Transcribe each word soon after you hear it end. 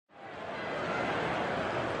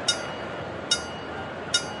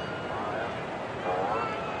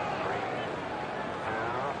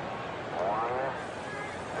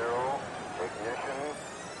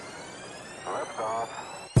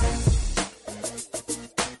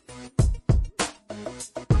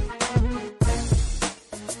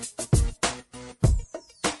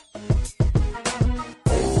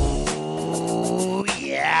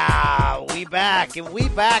back, and we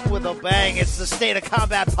back with a bang. It's the State of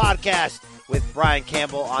Combat podcast with Brian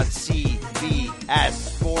Campbell on CBS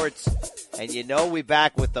Sports. And you know we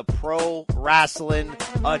back with the Pro Wrestling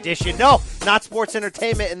Edition. No, not sports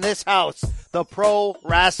entertainment in this house. The Pro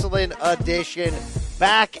Wrestling Edition,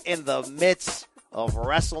 back in the midst of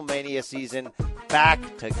WrestleMania season,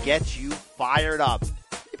 back to get you fired up.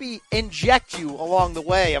 Maybe inject you along the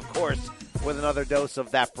way, of course, with another dose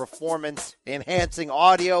of that performance-enhancing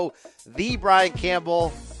audio. The Brian Campbell,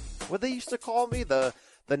 what they used to call me, the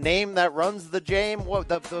name that runs the game,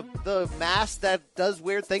 the mask that does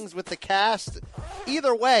weird things with the cast.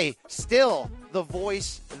 Either way, still the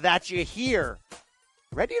voice that you hear.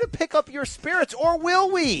 Ready to pick up your spirits, or will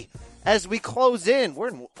we, as we close in? We're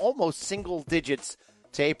in almost single digits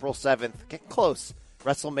to April 7th. Getting close.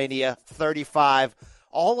 WrestleMania 35.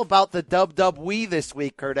 All about the WWE this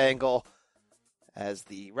week, Kurt Angle, as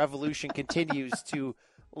the revolution continues to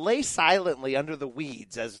lay silently under the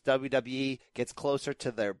weeds as WWE gets closer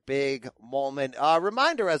to their big moment.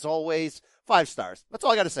 Reminder, as always, 5 stars. That's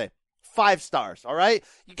all I got to say. 5 stars, all right?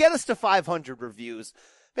 You get us to 500 reviews.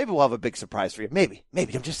 Maybe we'll have a big surprise for you. Maybe.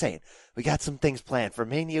 I'm just saying. We got some things planned for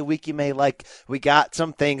Mania Week. You may like. We got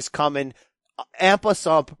some things coming. Amp us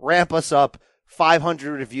up. Ramp us up. 500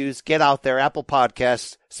 reviews. Get out there. Apple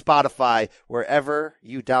Podcasts, Spotify, wherever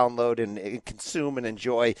you download and consume and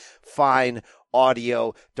enjoy fine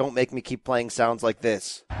audio. Don't make me keep playing sounds like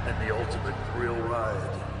this. And the ultimate thrill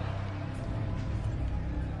ride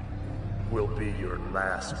will be your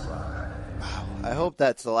last ride. Wow. I hope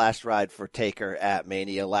that's the last ride for Taker at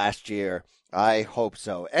Mania last year. I hope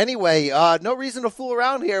so. Anyway, no reason to fool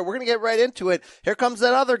around here. We're going to get right into it. Here comes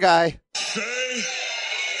that other guy. Say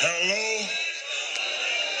hello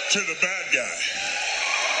to the bad guy.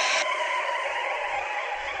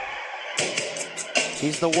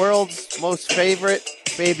 He's the world's most favorite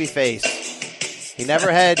babyface. He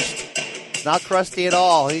never hedged. Not crusty at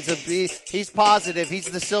all. He's positive. He's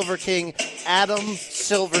the Silver King, Adam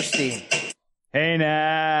Silverstein. Hey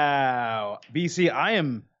now, BC, I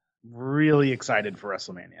am really excited for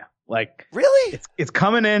WrestleMania. Like, really? It's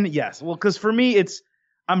coming in. Yes. Well, because for me,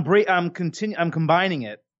 I'm combining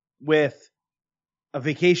it with a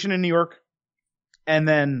vacation in New York, and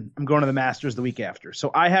then I'm going to the Masters the week after.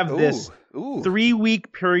 So I have this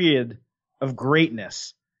 3-week period of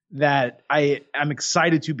greatness that I'm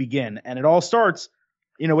excited to begin. And it all starts,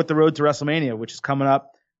 with the road to WrestleMania, which is coming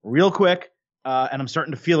up real quick. And I'm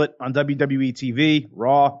starting to feel it on WWE TV,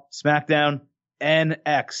 Raw, SmackDown,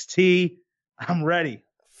 NXT. I'm ready.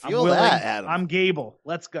 Feel I'm willing. that, Adam. I'm Gable.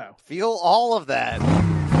 Let's go. Feel all of that.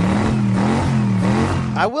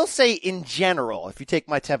 I will say, in general, if you take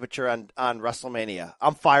my temperature on WrestleMania,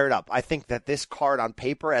 I'm fired up. I think that this card on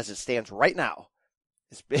paper, as it stands right now,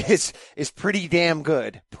 is pretty damn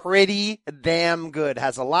good. Pretty damn good.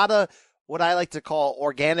 Has a lot of what I like to call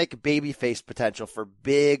organic babyface potential for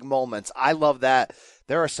big moments. I love that.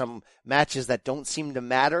 There are some matches that don't seem to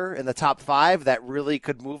matter in the top 5 that really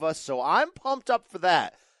could move us. So I'm pumped up for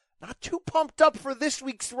that. Not too pumped up for this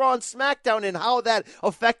week's Raw and SmackDown and how that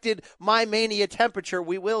affected my Mania temperature.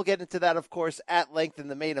 We will get into that, of course, at length in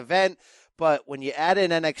the main event. But when you add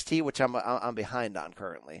in NXT, which I'm behind on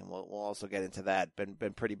currently, and we'll also get into that.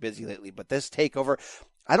 Been pretty busy lately. But this takeover,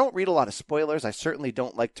 I don't read a lot of spoilers. I certainly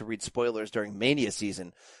don't like to read spoilers during Mania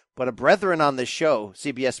season. But a brethren on this show,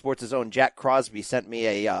 CBS Sports' own Jack Crosby, sent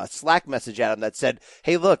me a Slack message at him that said,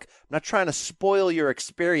 hey, look, I'm not trying to spoil your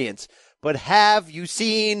experience, but have you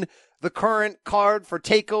seen the current card for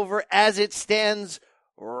TakeOver as it stands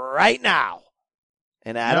right now?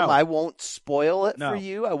 And Adam, No. I won't spoil it No. for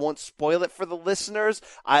you. I won't spoil it for the listeners.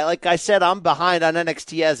 Like I said, I'm behind on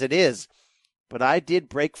NXT as it is. But I did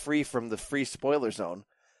break free from the free spoiler zone.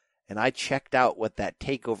 And I checked out what that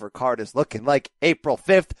TakeOver card is looking like. April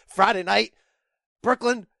 5th, Friday night,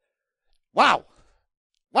 Brooklyn. Wow.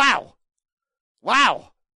 Wow.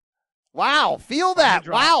 Wow. Wow. Feel that.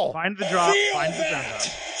 Wow. Find the drop. Feel Find the that. drop.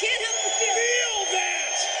 Can't help but feel Feel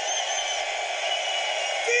that.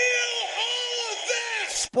 Feel all of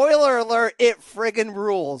that. Spoiler alert, it friggin'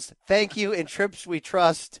 rules. Thank you, and Trips We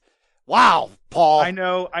Trust. Wow, Paul. I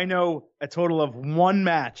know a total of 1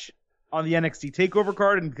 match on the NXT TakeOver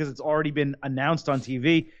card, and because it's already been announced on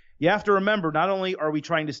TV, you have to remember, not only are we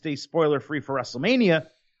trying to stay spoiler-free for WrestleMania,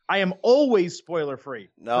 I am always spoiler-free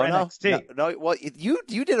for NXT. No. Well,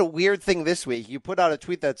 you did a weird thing this week. You put out a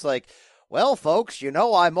tweet that's like, well, folks,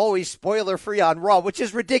 I'm always spoiler-free on Raw, which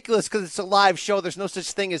is ridiculous because it's a live show. There's no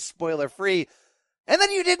such thing as spoiler-free. And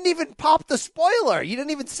then you didn't even pop the spoiler. You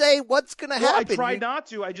didn't even say what's going to happen. I tried not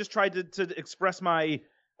to. I just tried to express my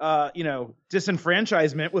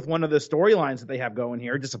disenfranchisement with one of the storylines that they have going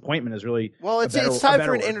here. Disappointment is really it's time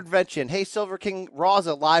for an intervention. Hey, Silver King, Raw is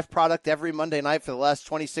a live product every Monday night for the last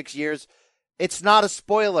 26 years. It's not a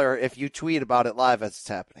spoiler if you tweet about it live as it's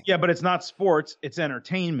happening. Yeah, but it's not sports. It's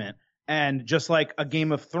entertainment. And just like a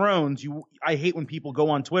Game of Thrones, I hate when people go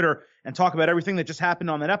on Twitter and talk about everything that just happened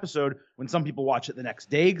on that episode when some people watch it the next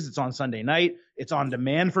day because it's on Sunday night. It's on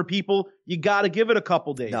demand for people. You got to give it a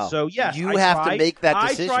couple days. No, so, yes, you have to make that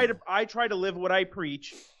decision. I try to live what I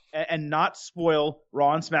preach and not spoil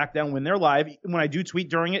Raw and SmackDown when they're live. When I do tweet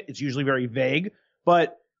during it, it's usually very vague.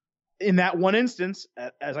 But in that one instance,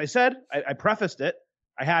 as I said, I prefaced it.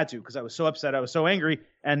 I had to because I was so upset. I was so angry.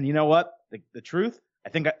 And you know what? The truth? I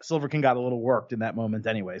think Silver King got a little worked in that moment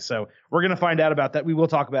anyway. So we're going to find out about that. We will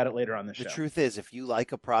talk about it later on the show. The truth is, if you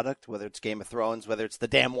like a product, whether it's Game of Thrones, whether it's The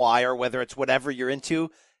Damn Wire, whether it's whatever you're into,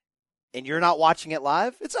 and you're not watching it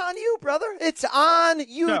live, it's on you, brother. It's on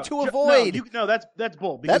you to avoid. No, that's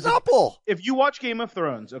bull. That's not bull. If you watch Game of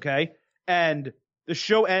Thrones, okay, and the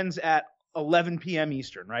show ends at 11 p.m.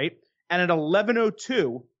 Eastern, right? And at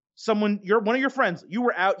 11:02, one of your friends, you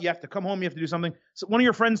were out, you have to come home, you have to do something. So one of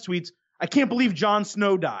your friends tweets, I can't believe Jon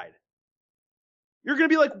Snow died. You're going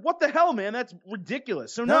to be like, what the hell, man? That's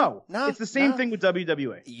ridiculous. So no, it's the same thing with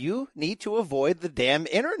WWE. You need to avoid the damn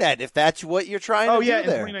internet if that's what you're trying to do there. In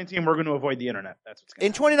 2019, we're going to avoid the internet. That's what's going to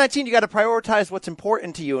happen. In 2019, you got to prioritize what's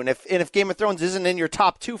important to you. And if Game of Thrones isn't in your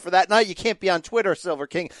top 2 for that night, you can't be on Twitter, Silver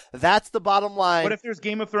King. That's the bottom line. But if there's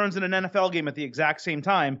Game of Thrones and an NFL game at the exact same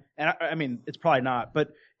time, and I mean, it's probably not,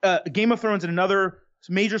 but Game of Thrones and another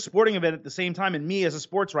major sporting event at the same time, and me as a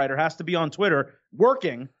sports writer has to be on Twitter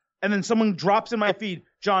working, and then someone drops in my feed,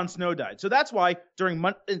 Jon Snow died. So that's why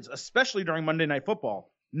especially during Monday Night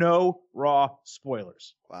Football, no Raw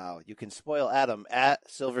spoilers. Wow, you can spoil Adam at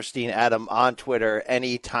Silverstein Adam on Twitter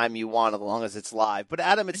anytime you want, as long as it's live. But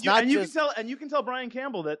Adam, it's not just. You can tell Brian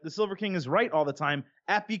Campbell that the Silver King is right all the time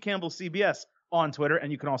at B Campbell CBS on Twitter,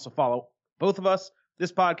 and you can also follow both of us,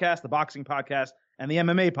 this podcast, the boxing podcast, and the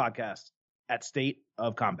MMA podcast at State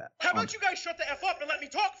of Combat. How about you guys shut the F up and let me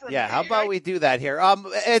talk for a minute? Yeah, how about we do that here?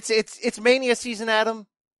 It's Mania season, Adam.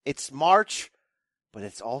 It's March, but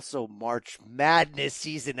it's also March Madness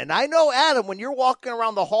season. And I know, Adam, when you're walking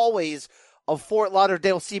around the hallways of Fort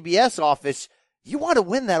Lauderdale CBS office, you want to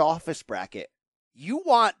win that office bracket. You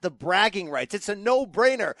want the bragging rights. It's a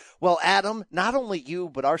no-brainer. Well, Adam, not only you,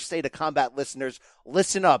 but our State of Combat listeners,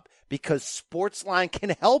 listen up, because Sportsline can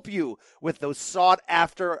help you with those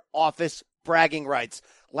sought-after office bragging rights.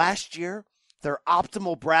 Last year, their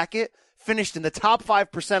optimal bracket finished in the top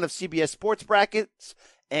 5% of CBS sports brackets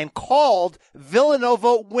and called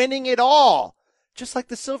Villanova winning it all. Just like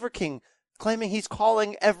the Silver King claiming he's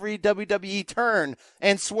calling every WWE turn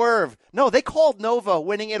and swerve. No, they called Nova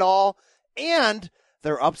winning it all, and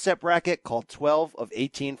their upset bracket called 12 of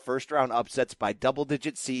 18 first-round upsets by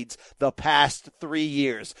double-digit seeds the past 3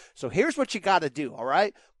 years. So here's what you got to do, all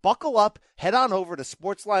right? Buckle up, head on over to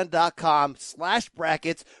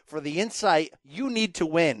sportsline.com/brackets for the insight you need to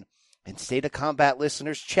win. And State of Combat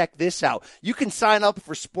listeners, check this out. You can sign up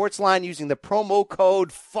for Sportsline using the promo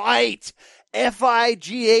code FIGHT,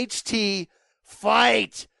 FIGHT,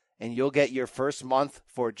 FIGHT, and you'll get your first month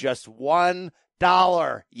for just $1.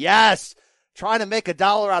 Yes, trying to make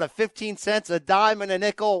 $1 out of 15 cents, a dime and a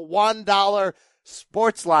nickel, $1.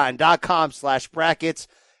 Sportsline.com/brackets.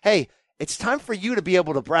 Hey, it's time for you to be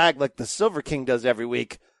able to brag like the Silver King does every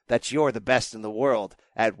week that you're the best in the world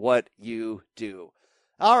at what you do.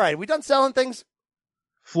 All right, we done selling things?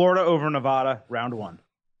 Florida over Nevada, round 1.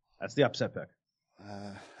 That's the upset pick.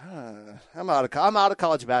 I'm out of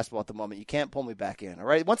college basketball at the moment. You can't pull me back in, all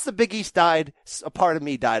right? Once the Big East died, a part of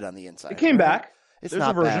me died on the inside. It came back. It's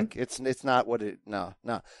not back. It's not what it. No.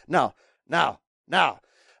 All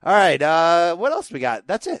right. What else we got?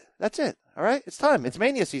 That's it. All right. It's time. It's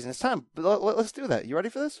Mania season. It's time. Let's do that. You ready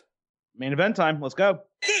for this? Main event time. Let's go.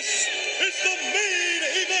 This is the main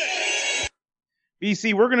event.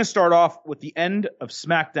 BC, we're going to start off with the end of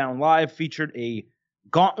SmackDown Live, featured a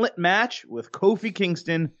gauntlet match with Kofi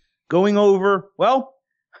Kingston going over, well,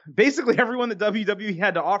 basically everyone that WWE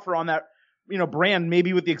had to offer on that, brand,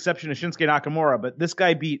 maybe with the exception of Shinsuke Nakamura. But this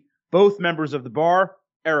guy beat both members of the Bar,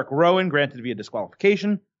 Eric Rowan, granted via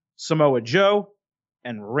disqualification, Samoa Joe,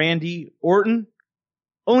 and Randy Orton,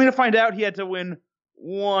 only to find out he had to win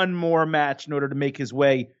one more match in order to make his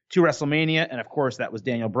way to WrestleMania. And of course, that was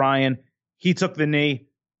Daniel Bryan. He took the knee.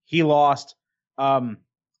 He lost. I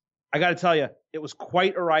got to tell you, it was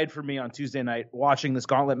quite a ride for me on Tuesday night watching this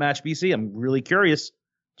gauntlet match, BC. I'm really curious.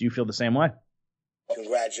 Do you feel the same way?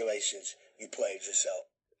 Congratulations. You played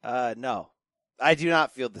yourself. No, I do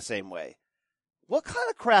not feel the same way. what kind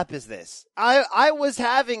of crap is this? I was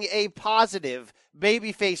having a positive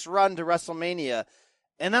babyface run to WrestleMania,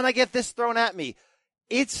 and then I get this thrown at me.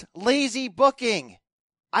 It's lazy booking.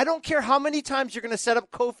 I don't care how many times you're going to set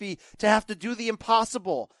up Kofi to have to do the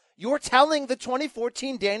impossible. You're telling the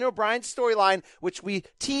 2014 Daniel Bryan storyline, which we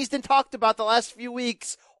teased and talked about the last few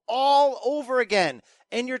weeks, all over again.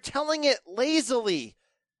 And you're telling it lazily.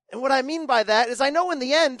 And what I mean by that is I know in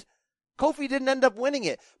the end, Kofi didn't end up winning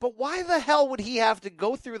it. But why the hell would he have to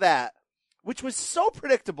go through that? Which was so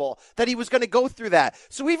predictable that he was going to go through that.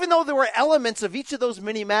 So even though there were elements of each of those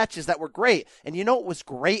mini matches that were great, and you know what was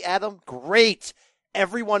great, Adam? Great.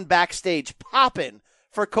 Everyone backstage popping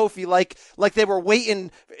for Kofi like they were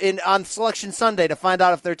waiting on Selection Sunday to find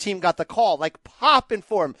out if their team got the call. Like popping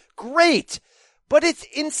for him. Great. But it's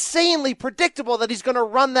insanely predictable that he's going to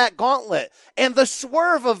run that gauntlet. And the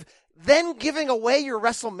swerve of then giving away your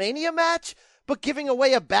WrestleMania match, but giving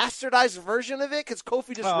away a bastardized version of it because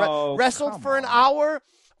Kofi just wrestled for an hour,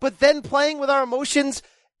 but then playing with our emotions,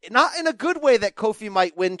 not in a good way that Kofi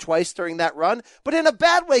might win twice during that run, but in a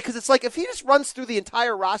bad way because it's like if he just runs through the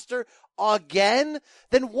entire roster again,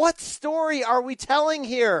 then what story are we telling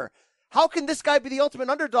here? How can this guy be the ultimate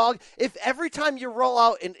underdog if every time you roll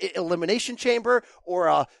out an Elimination Chamber or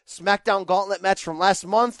a SmackDown Gauntlet match from last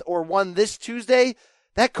month or one this Tuesday,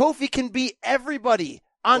 that Kofi can beat everybody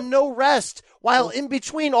on no rest, while in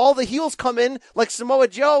between all the heels come in like Samoa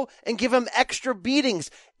Joe and give him extra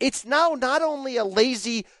beatings. It's now not only a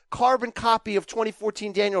lazy carbon copy of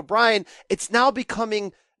 2014 Daniel Bryan, it's now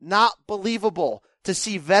becoming not believable to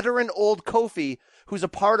see veteran old Kofi, who's a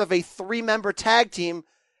part of a 3-member tag team,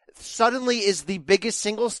 suddenly is the biggest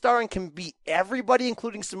single star and can beat everybody,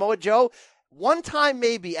 including Samoa Joe. One time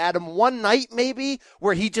maybe, Adam, one night maybe,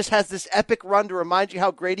 where he just has this epic run to remind you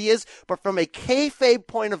how great he is. But from a kayfabe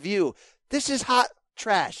point of view, this is hot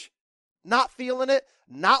trash. Not feeling it,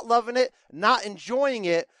 not loving it, not enjoying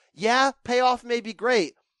it. Yeah, payoff may be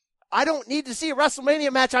great. I don't need to see a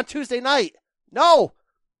WrestleMania match on Tuesday night. No.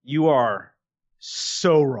 You are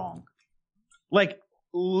so wrong. Like,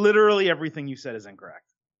 literally everything you said is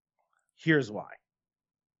incorrect. Here's why.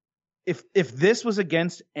 If this was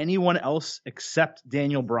against anyone else except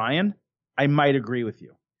Daniel Bryan, I might agree with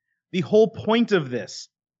you. The whole point of this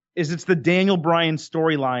is it's the Daniel Bryan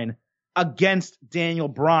storyline against Daniel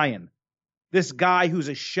Bryan. This guy who's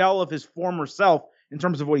a shell of his former self in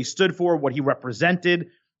terms of what he stood for, what he represented.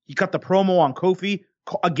 He cut the promo on Kofi,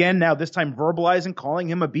 again, now this time verbalizing, calling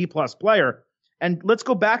him a B-plus player. And let's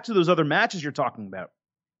go back to those other matches you're talking about.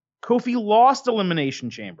 Kofi lost Elimination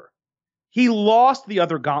Chamber. He lost the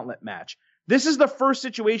other gauntlet match. This is the first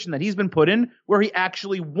situation that he's been put in where he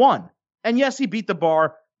actually won. And yes, he beat the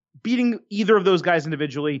Bar. Beating either of those guys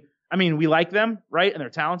individually, I mean, we like them, right? And they're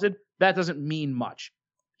talented. That doesn't mean much.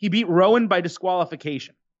 He beat Rowan by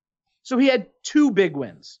disqualification. So he had 2 big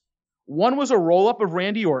wins. One was a roll-up of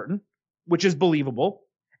Randy Orton, which is believable.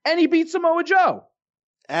 And he beat Samoa Joe.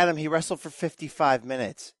 Adam, he wrestled for 55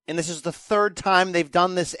 minutes. And this is the 3rd time they've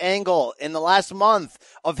done this angle in the last month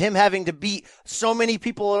of him having to beat so many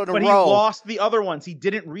people in a row. But he lost the other ones. He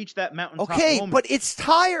didn't reach that mountaintop moment. But it's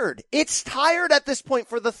tired. It's tired at this point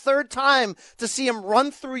for the 3rd time to see him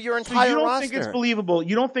run through your entire roster. You don't think it's believable.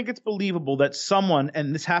 You don't think it's believable that someone,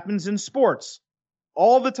 and this happens in sports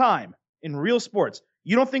all the time, in real sports,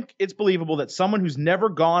 you don't think it's believable that someone who's never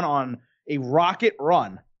gone on a rocket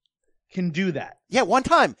run can do that. Yeah, one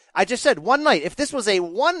time. I just said one night. If this was a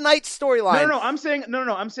one-night storyline.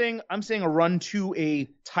 I'm saying a run to a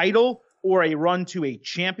title or a run to a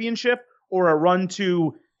championship or a run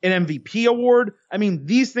to an MVP award. I mean,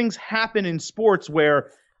 these things happen in sports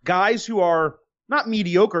where guys who are not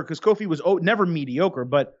mediocre, because Kofi was never mediocre,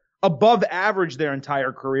 but above average their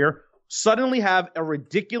entire career, suddenly have a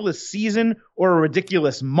ridiculous season or a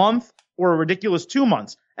ridiculous month or a ridiculous 2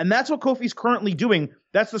 months. And that's what Kofi's currently doing.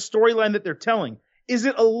 That's the storyline that they're telling. Is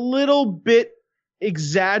it a little bit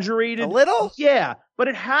exaggerated? A little? Yeah, but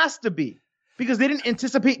it has to be. Because they didn't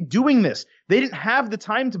anticipate doing this. They didn't have the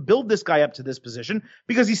time to build this guy up to this position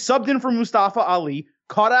because he subbed in for Mustafa Ali,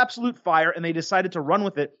 caught absolute fire, and they decided to run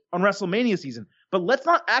with it on WrestleMania season. But let's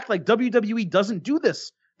not act like WWE doesn't do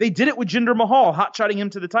this. They did it with Jinder Mahal, hot-shotting him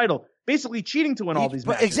to the title, basically cheating to win all these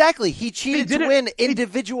matches. Exactly. He cheated to win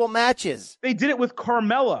individual matches. They did it with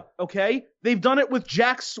Carmella, okay? They've done it with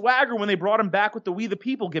Jack Swagger when they brought him back with the We the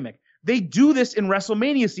People gimmick. They do this in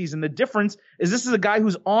WrestleMania season. The difference is this is a guy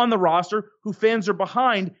who's on the roster, who fans are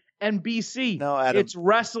behind, and BC. No, Adam. It's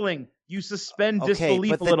wrestling. You suspend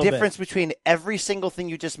disbelief a little bit. But the difference between every single thing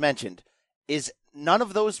you just mentioned is none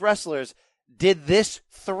of those wrestlers did this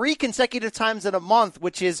 3 consecutive times in a month,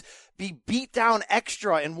 which is be beat down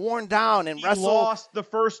extra and worn down and wrestle. He lost the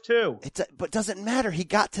first 2. But it doesn't matter. He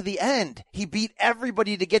got to the end. He beat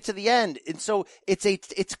everybody to get to the end. And so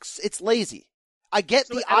it's lazy. I get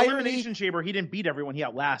the irony. Elimination Chamber, he didn't beat everyone. He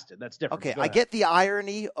outlasted. That's different. Okay, I get the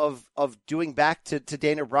irony of doing back to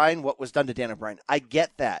Daniel Bryan what was done to Daniel Bryan. I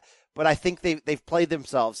get that. But I think they've played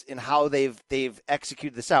themselves in how they've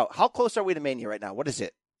executed this out. How close are we to Mania right now? What is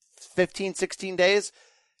it? 15, 16 days?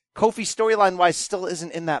 Kofi storyline-wise still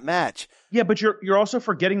isn't in that match. Yeah, but you're also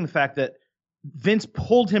forgetting the fact that Vince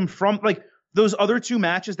pulled him from, like, those other 2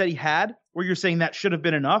 matches that he had where you're saying that should have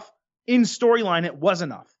been enough. In storyline, it was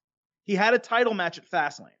enough. He had a title match at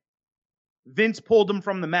Fastlane. Vince pulled him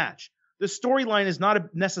from the match. The storyline is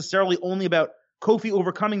not necessarily only about Kofi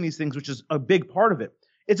overcoming these things, which is a big part of it.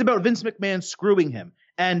 It's about Vince McMahon screwing him.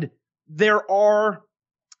 And I'm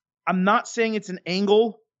not saying it's an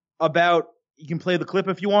angle about, you can play the clip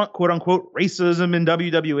if you want, quote unquote, racism in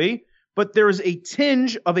WWE, but there is a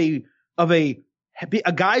tinge of a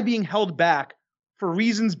guy being held back for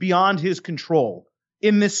reasons beyond his control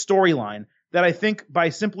in this storyline that I think by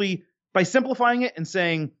simplifying it and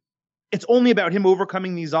saying it's only about him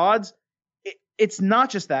overcoming these odds, it's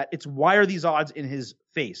not just that. It's why are these odds in his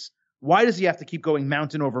face? Why does he have to keep going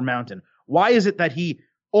mountain over mountain? Why is it that he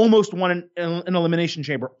almost won an Elimination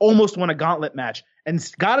Chamber, almost won a gauntlet match, and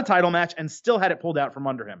got a title match and still had it pulled out from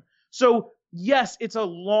under him? So yes, it's a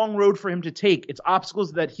long road for him to take. It's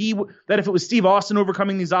obstacles that if it was Steve Austin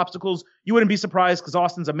overcoming these obstacles, you wouldn't be surprised because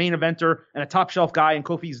Austin's a main eventer and a top shelf guy and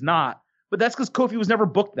Kofi's not. But that's because Kofi was never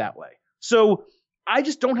booked that way. So I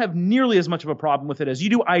just don't have nearly as much of a problem with it as you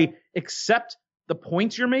do. I accept the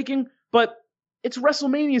points you're making, but it's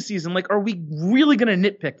WrestleMania season. Like, are we really going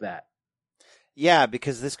to nitpick that? Yeah,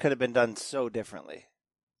 because this could have been done so differently.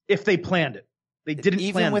 If they planned it. They didn't plan it.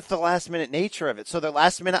 Even with the last-minute nature of it. So their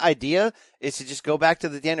last-minute idea is to just go back to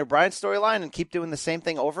the Daniel Bryan storyline and keep doing the same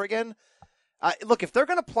thing over again? Look, if they're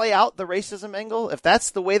going to play out the racism angle, if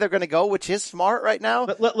that's the way they're going to go, which is smart right now.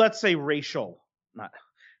 Let's say racial, not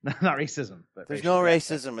racism. But there's no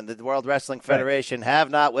racism in the World Wrestling Federation. Right. Have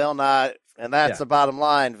not, will not. And that's the bottom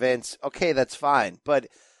line, Vince. Okay, that's fine. But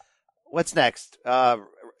what's next?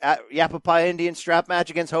 Yapapai Indian strap match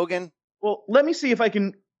against Hogan? Well, let me see if I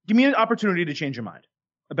can. Give me an opportunity to change your mind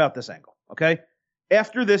about this angle, okay?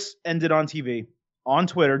 After this ended on TV, on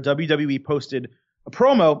Twitter, WWE posted a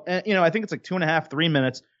promo, and I think it's like 2.5, 3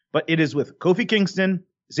 minutes, but it is with Kofi Kingston,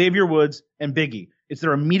 Xavier Woods, and Big E. It's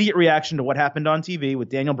their immediate reaction to what happened on TV with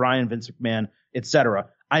Daniel Bryan, Vince McMahon, etc.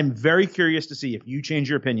 I'm very curious to see if you change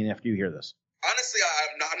your opinion after you hear this. Honestly,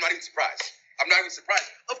 I'm not even surprised. I'm not even surprised.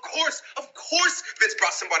 Of course, Vince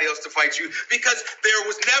brought somebody else to fight you because there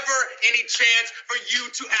was never any chance for you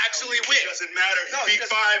to actually win. It doesn't matter. He beat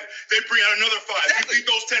 5, they'd bring out another 5. Exactly. He beat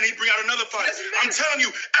those 10, he'd bring out another 5. I'm telling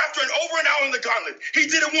you, after over an hour in the gauntlet, he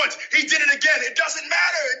did it once, he did it again. It doesn't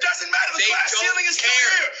matter. It doesn't matter. The glass ceiling is still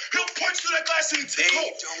there. He'll punch through that glass ceiling.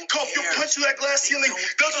 Cope, you'll punch through that glass ceiling.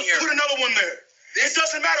 They'll just put another one there. It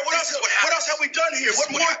doesn't matter. What else have we done here?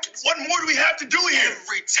 What more do we have to do here?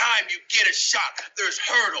 Every time you get a shot, there's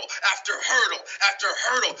hurdle after hurdle after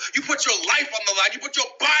hurdle. You put your life on the line. You put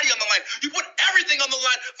your body on the line. You put everything on the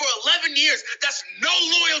line for 11 years. That's no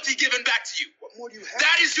loyalty given back to you. What more do you have?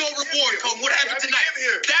 That is your reward, Kobe. What happened tonight?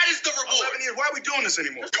 That is the reward. 11 years. Why are we doing this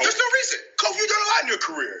anymore? There's no reason. Kobe, you've done a lot in your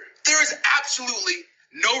career. There is absolutely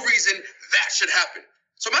no reason that should happen.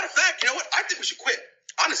 So matter of fact, you know what? I think we should quit.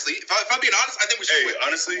 Honestly, if I'm being honest, I think we should quit.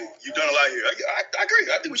 Honestly, you've done a lot here. I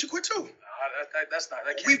agree. I think we should quit too. That's not.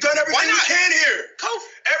 We've done everything we can here.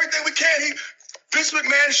 Everything we can. Vince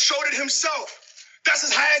McMahon showed it himself. That's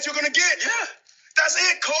as high as you're gonna get. Yeah. That's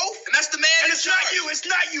it, Cole. And that's the man. And it's not you. It's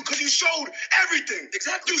not you because you showed everything.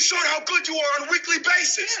 Exactly. You showed how good you are on a weekly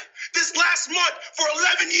basis. Yeah. This last month, for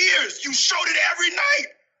 11 years, you showed it every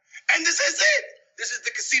night. And this is it. This is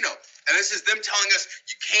the casino. And this is them telling us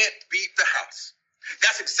you can't beat the house.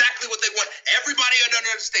 That's exactly what they want everybody to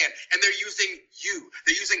understand. And they're using you.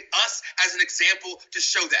 They're using us as an example to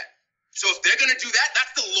show that. So if they're going to do that,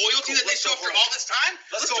 that's the loyalty that they show after all this time.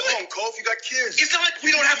 Let's go home, Cole. You got kids. It's not like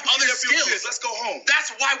we don't have other skills. Let's go home.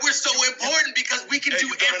 That's why we're so important because we can do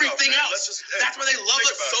everything else. That's why they love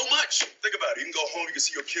us so much. Think about it. You can go home. You can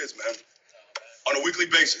see your kids, man. On a weekly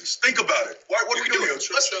basis. Think about it. What are we doing here?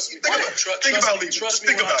 Trust me. Think about leaving. Trust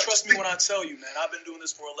me when I tell you, man. I've been doing this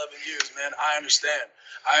for 11 years, man. I understand.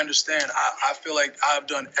 I feel like I've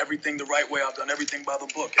done everything the right way. I've done everything by the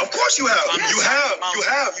book. Of course you have. You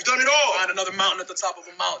have. You've done it all. Find another mountain at the top of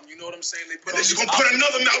a mountain. You know what I'm saying? They put. They're just gonna put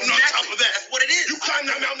another mountain on top of that. That's what it is. You climb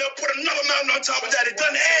that mountain, they'll put another mountain on top of that. It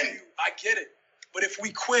doesn't end. I get it. But if we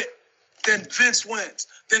quit, then Vince wins,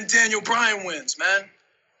 then Daniel Bryan wins, man.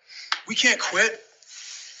 We can't quit.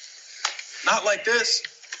 Not like this.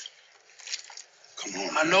 Come on.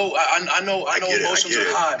 I know emotions are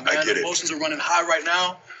high, man. Emotions are running high right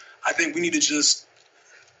now. I think we need to just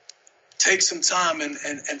take some time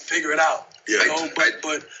and figure it out. Yeah. You know?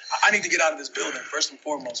 But I need to get out of this building, first and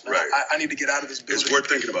foremost, man. Right. I need to get out of this building. It's worth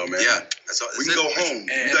thinking about, man. Yeah. That's all. We can go home.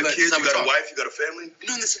 You got kids, you got a wife, you got a family. I've been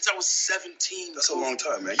doing this since I was 17. That's a long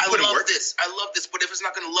time, man. You I put in love work. this. I love this. But if it's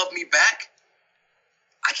not going to love me back,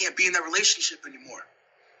 I can't be in that relationship anymore.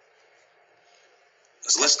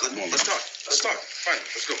 Let's talk. Let's talk. Fine.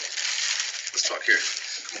 Let's go. Let's talk here.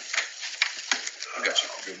 Come on. I got you.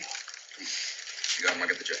 Come on. You got him. I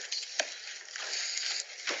got the jackets.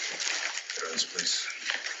 Get out of this place.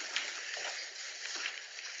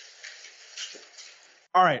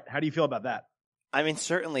 All right, how do you feel about that? I mean,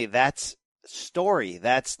 certainly that's story,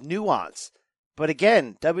 that's nuance. But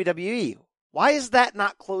again, WWE, why is that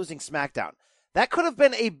not closing SmackDown? That could have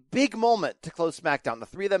been a big moment to close SmackDown. The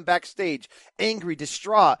three of them backstage, angry,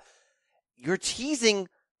 distraught. You're teasing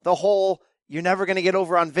the whole, you're never going to get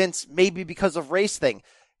over on Vince, maybe because of race thing.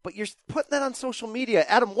 But you're putting that on social media.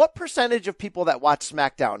 Adam, what percentage of people that watch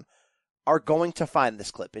SmackDown are going to find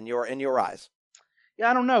this clip in your eyes? Yeah,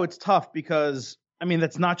 I don't know. It's tough because, I mean,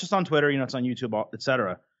 that's not just on Twitter, it's on YouTube,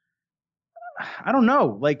 etc. I don't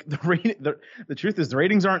know. Like, the truth is the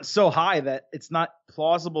ratings aren't so high that it's not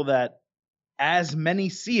plausible that as many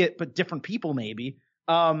see it, but different people maybe.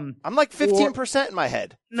 I'm like 15% in my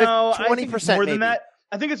head. No, 20% I think it's more maybe. than that.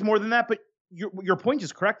 I think it's more than that, but your point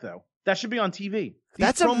is correct, though. That should be on TV.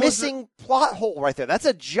 That's a missing plot hole right there. That's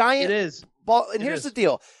a giant It is. ball. And here's the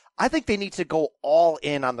deal. I think they need to go all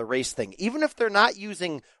in on the race thing. Even if they're not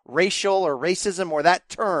using racial or racism or that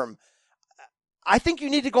term, I think you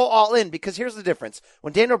need to go all in because here's the difference.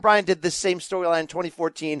 When Daniel Bryan did this same storyline in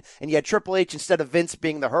 2014 and you had Triple H instead of Vince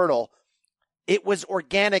being the hurdle, it was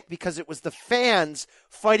organic because it was the fans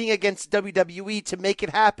fighting against WWE to make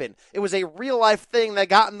it happen. It was a real life thing that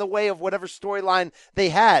got in the way of whatever storyline they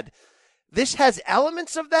had. This has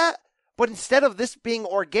elements of that, but instead of this being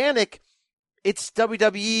organic, it's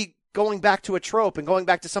WWE going back to a trope and going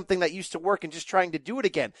back to something that used to work and just trying to do it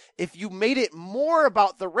again. If you made it more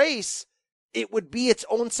about the race, it would be its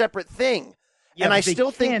own separate thing. Yeah, and I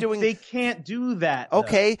still think they can't do that.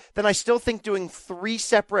 Okay, then I still think doing 3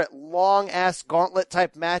 separate long-ass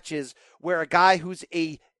gauntlet-type matches where a guy who's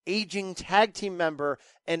a aging tag team member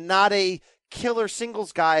and not a killer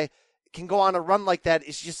singles guy can go on a run like that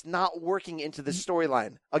is just not working into the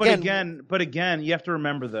storyline. But again, you have to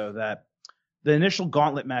remember, though, that the initial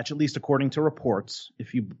gauntlet match, at least according to reports,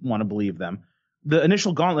 if you want to believe them, the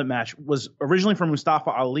initial gauntlet match was originally for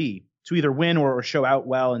Mustafa Ali to either win or show out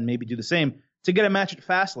well and maybe do the same to get a match at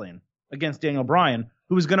Fastlane against Daniel Bryan,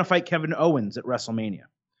 who was going to fight Kevin Owens at WrestleMania.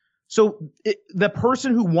 So the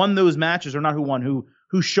person who won those matches, or not who won,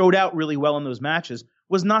 who showed out really well in those matches,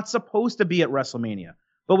 was not supposed to be at WrestleMania.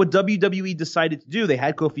 But what WWE decided to do, they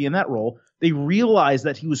had Kofi in that role. They realized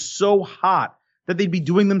that he was so hot that they'd be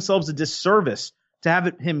doing themselves a disservice to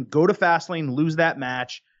have him go to Fastlane, lose that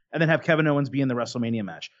match, and then have Kevin Owens be in the WrestleMania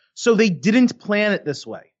match. So they didn't plan it this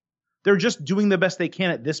way. They're just doing the best they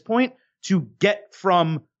can at this point to get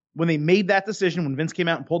from when they made that decision, when Vince came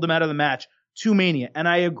out and pulled him out of the match, to Mania. And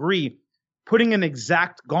I agree, putting an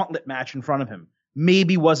exact gauntlet match in front of him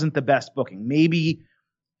maybe wasn't the best booking. Maybe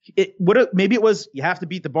it was you have to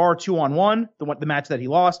beat the Bar 2-on-1, the match that he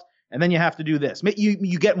lost, and then you have to do this.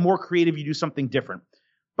 You get more creative, you do something different.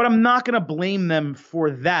 But I'm not going to blame them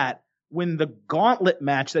for that when the gauntlet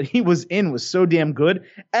match that he was in was so damn good,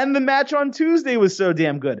 and the match on Tuesday was so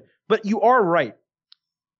damn good. But you are right.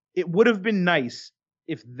 It would have been nice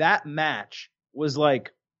if that match was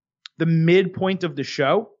like the midpoint of the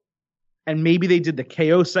show, and maybe they did the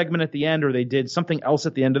KO segment at the end, or they did something else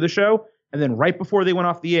at the end of the show, and then right before they went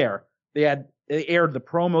off the air, they aired the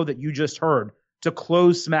promo that you just heard to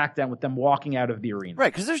close SmackDown with them walking out of the arena.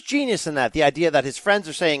 Right, because there's genius in that. The idea that his friends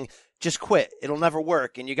are saying, just quit. It'll never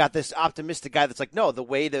work. And you got this optimistic guy that's like, no, the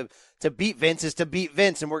way to beat Vince is to beat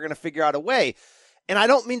Vince, and we're going to figure out a way. And I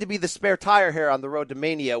don't mean to be the spare tire here on the road to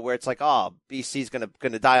Mania where it's like, oh, BC's going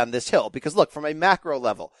to die on this hill. Because look, from a macro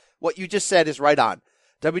level, what you just said is right on.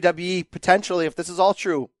 WWE potentially, if this is all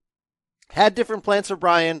true, had different plans for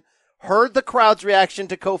Bryan, heard the crowd's reaction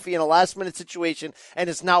to Kofi in a last-minute situation, and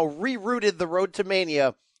has now rerouted the road to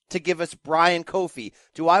Mania to give us Bryan Kofi.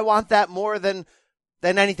 Do I want that more than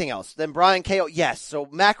anything else? Than Bryan KO? Yes. So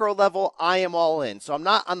macro level, I am all in. So I'm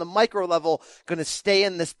not on the micro level going to stay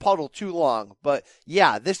in this puddle too long. But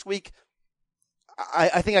yeah, this week,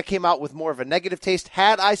 I think I came out with more of a negative taste.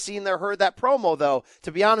 Had I seen or heard that promo, though,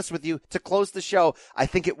 to be honest with you, to close the show, I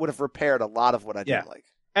think it would have repaired a lot of what I didn't like.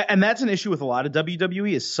 And that's an issue with a lot of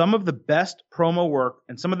WWE is some of the best promo work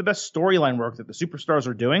and some of the best storyline work that the superstars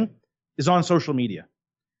are doing is on social media.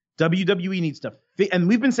 WWE needs to, and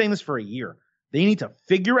we've been saying this for a year, they need to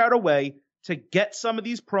figure out a way to get some of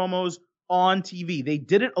these promos on TV. They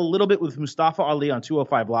did it a little bit with Mustafa Ali on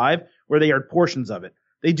 205 Live, where they aired portions of it.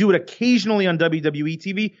 They do it occasionally on WWE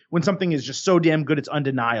TV when something is just so damn good it's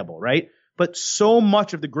undeniable, right? But so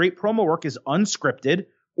much of the great promo work is unscripted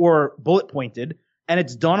or bullet pointed, and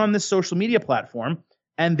it's done on this social media platform,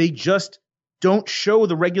 and they just don't show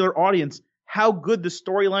the regular audience how good the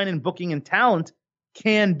storyline and booking and talent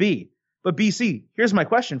can be. But BC, here's my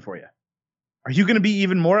question for you. Are you going to be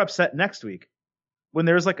even more upset next week when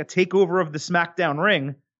there's like a takeover of the SmackDown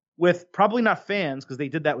ring with probably not fans, because they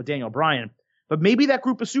did that with Daniel Bryan, but maybe that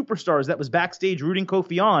group of superstars that was backstage rooting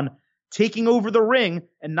Kofi on, taking over the ring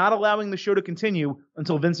and not allowing the show to continue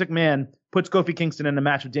until Vince McMahon puts Kofi Kingston in a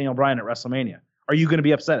match with Daniel Bryan at WrestleMania? Are you going to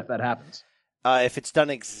be upset if that happens? If it's done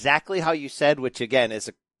exactly how you said, which again is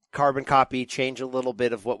a carbon copy, change a little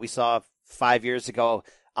bit of what we saw 5 years ago,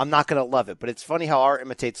 I'm not going to love it. But it's funny how art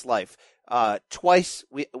imitates life. Twice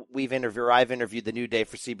I've interviewed the New Day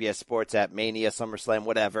for CBS Sports at Mania, SummerSlam,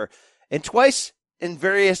 whatever. And twice, in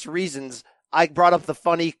various reasons, I brought up the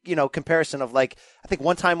funny, comparison of like, I think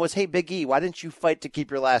one time was, hey, Big E, why didn't you fight to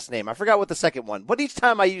keep your last name? I forgot what the second one. But each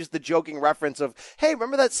time I used the joking reference of, hey,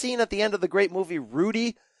 remember that scene at the end of the great movie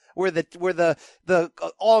Rudy, where the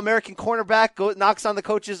All-American cornerback knocks on the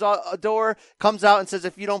coach's door, comes out and says,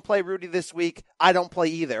 if you don't play Rudy this week, I don't play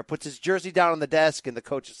either. Puts his jersey down on the desk, and the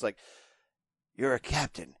coach is like, you're a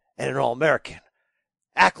captain and an All-American.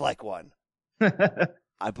 Act like one.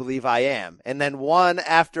 I believe I am. And then one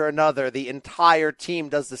after another, the entire team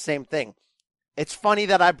does the same thing. It's funny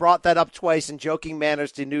that I brought that up twice in joking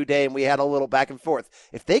manners to New Day, and we had a little back and forth.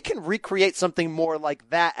 If they can recreate something more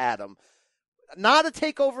like that, Adam, not a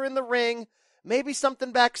takeover in the ring, maybe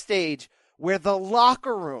something backstage where the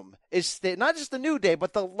locker room is, not just the New Day,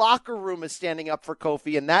 but the locker room is standing up for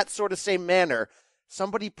Kofi in that sort of same manner.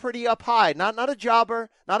 Somebody pretty up high, not a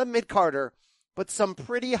jobber, not a mid-carder, but some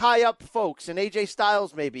pretty high up folks, and AJ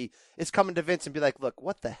Styles maybe, is coming to Vince and be like, look,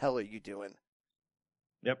 what the hell are you doing?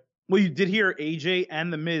 Yep. Well, you did hear AJ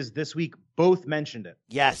and The Miz this week both mentioned it.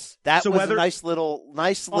 Yes. That was a nice little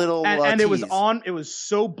and it was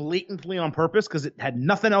so blatantly on purpose because it had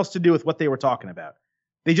nothing else to do with what they were talking about.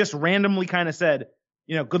 They just randomly kind of said,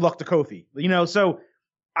 good luck to Kofi. So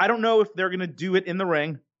I don't know if they're going to do it in the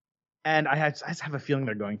ring. And I just have a feeling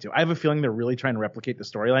they're going to. I have a feeling they're really trying to replicate the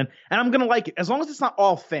storyline. And I'm going to like it, as long as it's not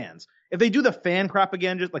all fans. If they do the fan crap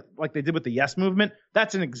again, just like they did with the Yes Movement,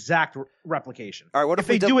 that's an exact replication. All right, what if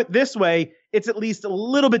they do it this way, it's at least a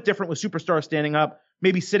little bit different with superstars standing up,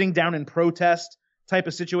 maybe sitting down in protest type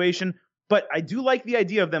of situation. But I do like the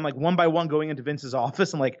idea of them like one by one going into Vince's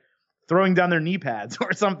office and like throwing down their knee pads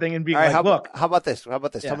or something and being all right, like, look. How about this? Yeah.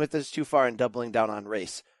 Tell me if this is too far in doubling down on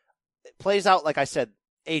race. It plays out, like I said,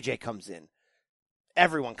 AJ comes in.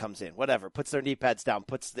 Everyone comes in, whatever, puts their knee pads down,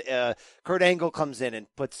 Kurt Angle comes in and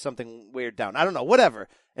puts something weird down. I don't know, whatever.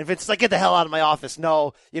 And Vince's like, get the hell out of my office.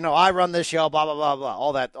 No, I run this show, blah, blah, blah, blah.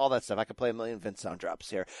 All that stuff. I could play a million Vince sound drops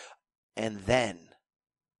here. And then,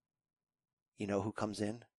 who comes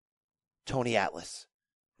in? Tony Atlas,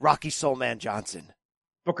 Rocky Soulman Johnson,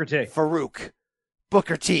 Booker T, Farouk,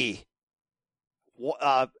 Booker T,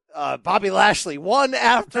 Bobby Lashley, one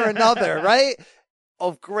after another, right?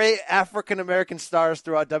 Of great African-American stars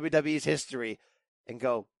throughout WWE's history, and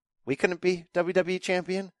go, we couldn't be WWE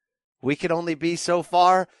champion? We could only be so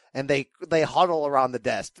far? And they huddle around the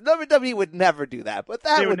desk. WWE would never do that, but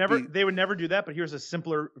they would never do that, but here's a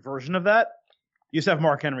simpler version of that. You just have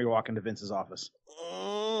Mark Henry walk into Vince's office.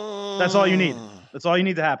 That's all you need. That's all you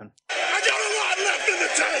need to happen. I got a lot left in the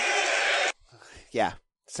tank. Yeah.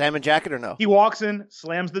 Salmon jacket or no? He walks in,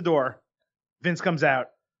 slams the door. Vince comes out.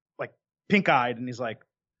 Pink-eyed, and he's like,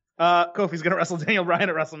 Kofi's going to wrestle Daniel Bryan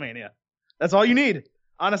at WrestleMania. That's all you need.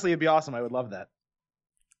 Honestly, it'd be awesome. I would love that.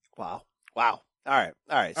 Wow. All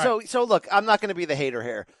right. So look, I'm not going to be the hater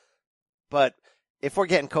here, but if we're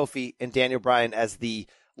getting Kofi and Daniel Bryan as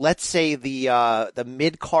let's say the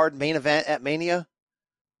mid-card main event at Mania,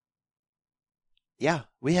 yeah,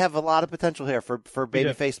 we have a lot of potential here for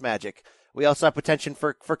babyface magic. We also have potential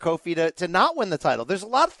for Kofi to not win the title. There's a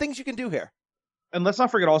lot of things you can do here. And let's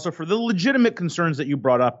not forget also, for the legitimate concerns that you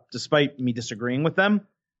brought up, despite me disagreeing with them,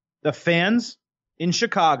 the fans in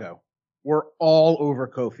Chicago were all over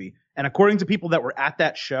Kofi. And according to people that were at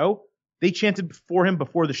that show, they chanted for him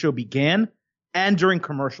before the show began and during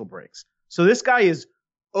commercial breaks. So this guy is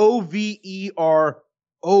OVER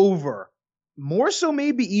over. More so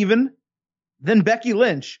maybe even than Becky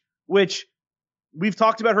Lynch, which we've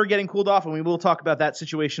talked about her getting cooled off, and we will talk about that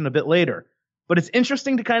situation a bit later. But it's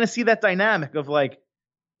interesting to kind of see that dynamic of like,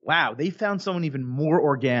 wow, they found someone even more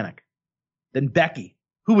organic than Becky,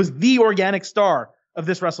 who was the organic star of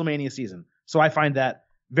this WrestleMania season. So I find that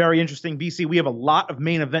very interesting. BC, we have a lot of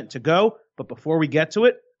main event to go, but before we get to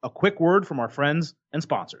it, a quick word from our friends and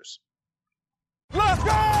sponsors. Let's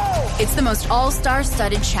go! It's the most all-star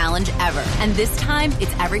studded challenge ever. And this time,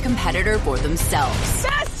 it's every competitor for themselves.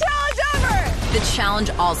 Best challenge ever! The Challenge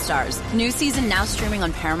All-Stars. New season now streaming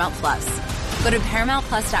on Paramount+. Go to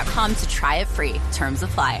ParamountPlus.com to try it free. Terms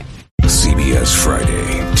apply. CBS Friday.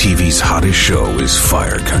 TV's hottest show is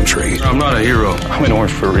Fire Country. I'm not a hero. I'm in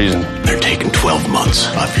orange for a reason. They're taking 12 months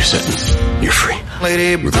off your sentence. You're free.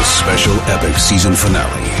 Lady, with a special epic season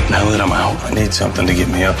finale. Now that I'm out, I need something to get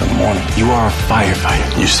me up in the morning. You are a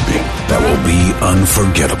firefighter. Used to be. That will be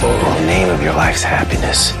unforgettable. In the name of your life's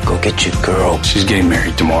happiness, go get your girl. She's getting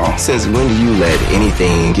married tomorrow. Since when do you let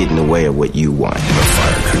anything get in the way of what you want? The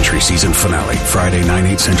Fire Country season finale. Friday,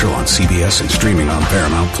 9/8 Central on CBS and streaming on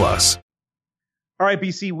Paramount+. All right,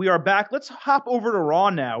 BC, we are back. Let's hop over to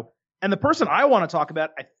Raw now. And the person I want to talk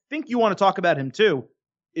about, I think you want to talk about him too,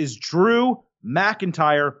 is Drew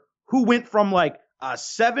McIntyre, who went from like a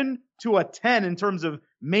 7 to a 10 in terms of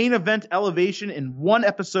main event elevation in one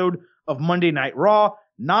episode of Monday Night Raw.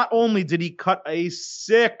 Not only did he cut a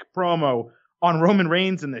sick promo on Roman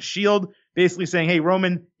Reigns and the Shield, basically saying, hey,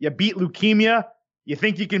 Roman, you beat leukemia. You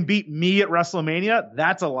think you can beat me at WrestleMania?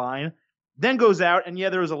 That's a line. Then goes out, and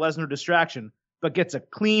yeah, there was a Lesnar distraction, but gets a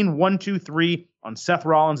clean 1-2-3 on Seth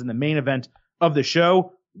Rollins in the main event of the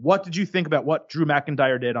show. What did you think about what Drew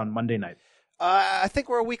McIntyre did on Monday night? I think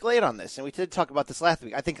we're a week late on this, and we did talk about this last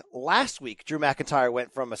week. I think last week Drew McIntyre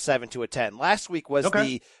went from a 7 to a 10. Last week was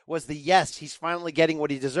the yes, he's finally getting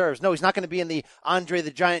what he deserves. No, he's not going to be in the Andre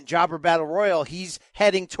the Giant Jobber Battle Royal. He's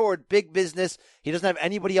heading toward big business. He doesn't have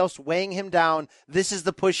anybody else weighing him down. This is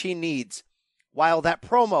the push he needs. While that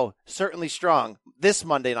promo, certainly strong this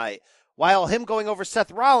Monday night, while him going over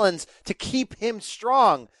Seth Rollins to keep him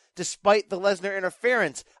strong despite the Lesnar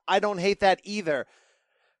interference, I don't hate that either.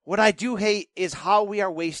 What I do hate is how we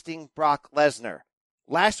are wasting Brock Lesnar.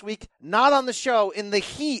 Last week, not on the show, in the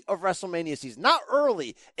heat of WrestleMania season, not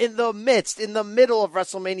early, in the middle of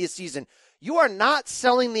WrestleMania season. You are not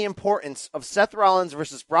selling the importance of Seth Rollins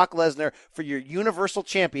versus Brock Lesnar for your Universal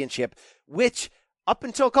Championship, which up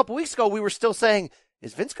until a couple weeks ago, we were still saying,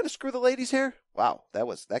 is Vince going to screw the ladies here? Wow,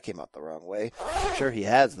 that came out the wrong way. I'm sure he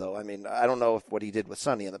has, though. I mean, I don't know what he did with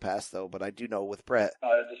Sonny in the past, though, but I do know with Brett.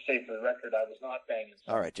 Just say for the record, I was not banging.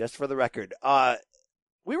 All right, just for the record.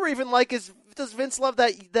 We were even like, does Vince love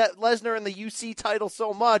that Lesnar and the UC title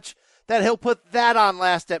so much that he'll put that on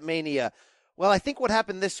last at Mania? Well, I think what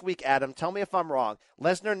happened this week, Adam, tell me if I'm wrong,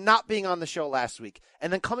 Lesnar not being on the show last week,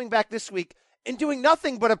 and then coming back this week, and doing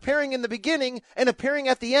nothing but appearing in the beginning and appearing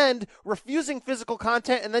at the end, refusing physical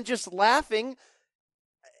content, and then just laughing.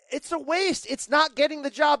 It's a waste. It's not getting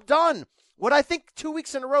the job done. What I think 2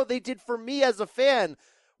 weeks in a row they did for me as a fan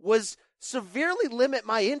was severely limit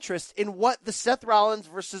my interest in what the Seth Rollins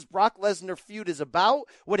versus Brock Lesnar feud is about,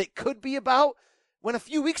 what it could be about. When a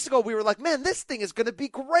few weeks ago we were like, man, this thing is going to be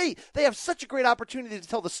great. They have such a great opportunity to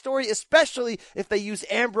tell the story, especially if they use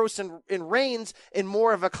Ambrose and Reigns in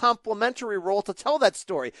more of a complementary role to tell that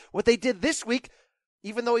story. What they did this week,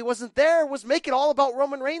 even though he wasn't there, was make it all about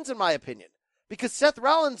Roman Reigns, in my opinion. Because Seth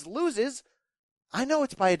Rollins loses. I know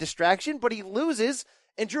it's by a distraction, but he loses.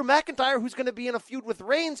 And Drew McIntyre, who's going to be in a feud with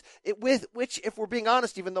Reigns, which, if we're being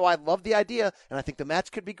honest, even though I love the idea and I think the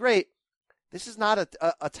match could be great, this is not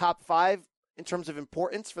a top 5 in terms of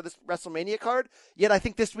importance for this WrestleMania card. Yet I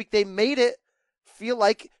think this week they made it feel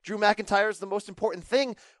like Drew McIntyre is the most important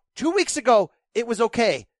thing. 2 weeks ago, it was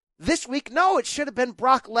okay. This week, no, it should have been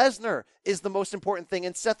Brock Lesnar is the most important thing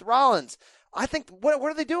and Seth Rollins. I think, what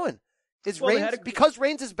are they doing? Because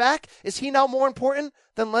Reigns is back, is he now more important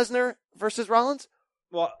than Lesnar versus Rollins?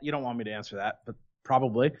 Well, you don't want me to answer that, but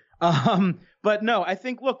probably. But no, I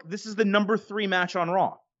think, look, this is the number 3 match on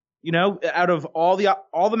Raw. You know, out of all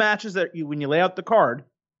the matches that when you lay out the card,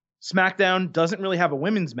 SmackDown doesn't really have a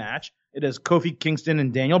women's match. It is Kofi Kingston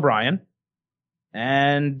and Daniel Bryan.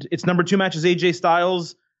 And its number 2 match is AJ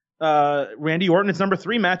Styles, Randy Orton. Its number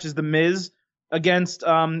 3 match is The Miz against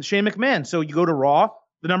Shane McMahon. So you go to Raw.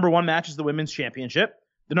 The number 1 match is the Women's Championship.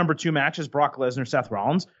 The number 2 match is Brock Lesnar, Seth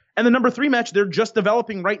Rollins. And the number 3 match they're just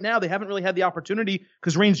developing right now, they haven't really had the opportunity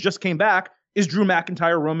because Reigns just came back, is Drew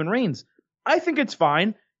McIntyre, Roman Reigns. I think it's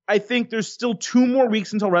fine. I think there's still 2 more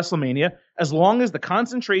weeks until WrestleMania. As long as the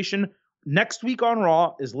concentration next week on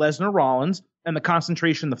Raw is Lesnar Rollins, and the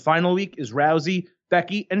concentration the final week is Rousey,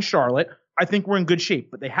 Becky, and Charlotte. I think we're in good shape,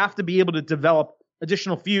 but they have to be able to develop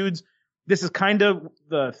additional feuds. This is kind of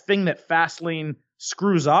the thing that Fastlane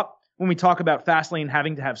screws up when we talk about Fastlane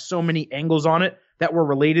having to have so many angles on it that were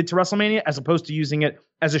related to WrestleMania, as opposed to using it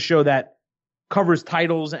as a show that covers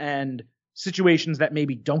titles and situations that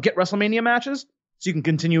maybe don't get WrestleMania matches, so you can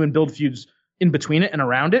continue and build feuds in between it and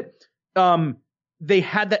around it. They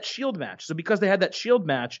had that Shield match. So because they had that Shield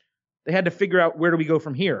match, they had to figure out where do we go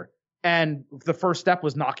from here. And the first step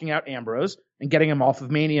was knocking out Ambrose and getting him off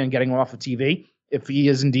of Mania and getting him off of TV, if he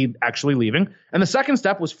is indeed actually leaving. And the second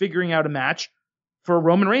step was figuring out a match for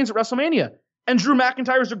Roman Reigns at WrestleMania. And Drew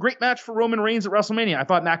McIntyre is a great match for Roman Reigns at WrestleMania. I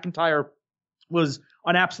thought McIntyre was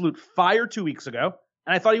on absolute fire 2 weeks ago,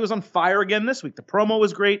 and I thought he was on fire again this week. The promo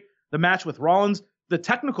was great. The match with Rollins, the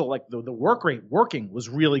technical, like the work rate working was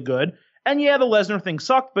really good. And yeah, the Lesnar thing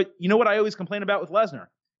sucked, but you know what I always complain about with Lesnar?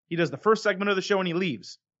 He does the first segment of the show and he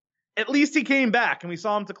leaves. At least he came back and we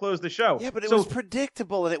saw him to close the show. Yeah, but it was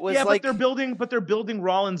predictable, and it was but they're building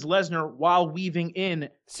Rollins Lesnar while weaving in.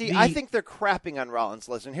 See, I think they're crapping on Rollins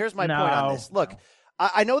Lesnar. Here's my point on this. Look,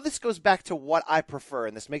 I know this goes back to what I prefer,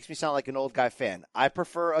 and this makes me sound like an old guy fan. I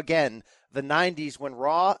prefer, again, the 90s when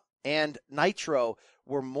Raw and Nitro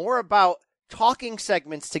were more about talking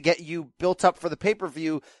segments to get you built up for the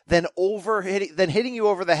pay-per-view than hitting you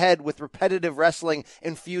over the head with repetitive wrestling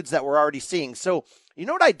and feuds that we're already seeing. So, you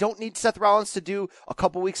know what I don't need Seth Rollins to do a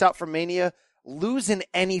couple weeks out from Mania? Lose in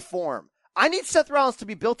any form. I need Seth Rollins to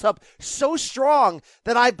be built up so strong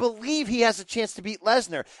that I believe he has a chance to beat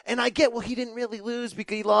Lesnar. And I get, well, he didn't really lose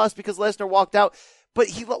because he lost because Lesnar walked out. But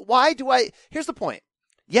here's the point.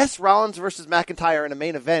 Yes, Rollins versus McIntyre in a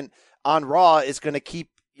main event on Raw is going to keep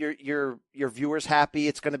your viewers happy.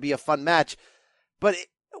 It's going to be a fun match. But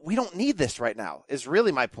we don't need this right now, is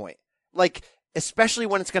really my point. Like, especially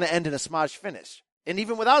when it's going to end in a smosh finish. And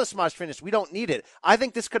even without a smosh finish, we don't need it. I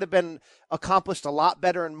think this could have been accomplished a lot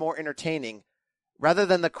better and more entertaining rather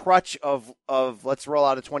than the crutch of let's roll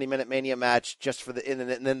out a 20-minute Mania match just for and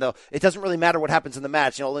then it doesn't really matter what happens in the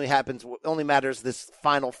match. It only matters this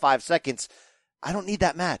final 5 seconds. I don't need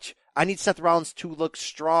that match. I need Seth Rollins to look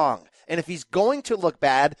strong. And if he's going to look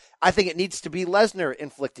bad, I think it needs to be Lesnar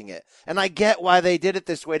inflicting it. And I get why they did it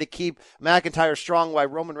this way to keep McIntyre strong while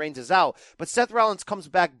Roman Reigns is out. But Seth Rollins comes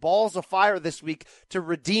back balls of fire this week to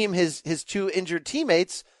redeem his two injured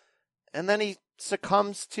teammates. And then he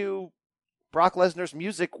succumbs to Brock Lesnar's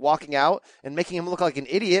music walking out and making him look like an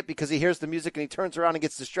idiot because he hears the music and he turns around and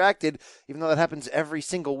gets distracted, even though that happens every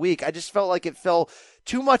single week. I just felt like it fell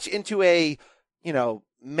too much into a,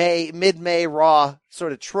 mid-May Raw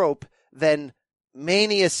sort of trope than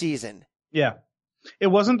Mania season. Yeah. It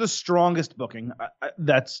wasn't the strongest booking.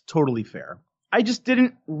 That's totally fair. I just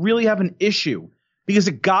didn't really have an issue because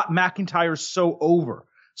it got McIntyre so over.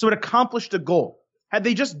 So it accomplished a goal. Had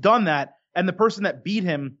they just done that and the person that beat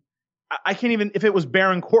him, I can't even, if it was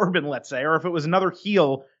Baron Corbin, let's say, or if it was another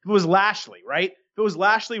heel, if it was Lashley, right? If it was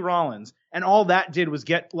Lashley Rollins and all that did was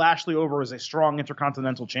get Lashley over as a strong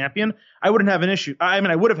Intercontinental Champion, I wouldn't have an issue.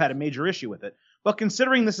 I would have had a major issue with it. But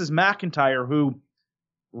considering this is McIntyre, who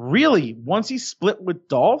really, once he split with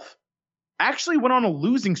Dolph, actually went on a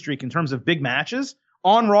losing streak in terms of big matches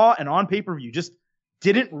on Raw and on pay-per-view, just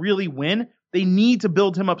didn't really win. They need to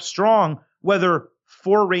build him up strong, whether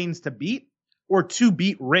 4 Reigns to beat or 2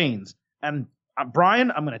 beat Reigns. And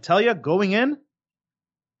Brian, I'm going to tell you, going in,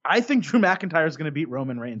 I think Drew McIntyre is going to beat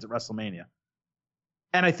Roman Reigns at WrestleMania.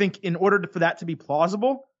 And I think in order for that to be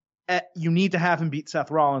plausible, you need to have him beat Seth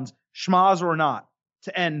Rollins, schmaz or not,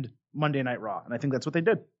 to end Monday Night Raw. And I think that's what they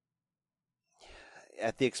did.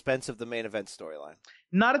 At the expense of the main event storyline.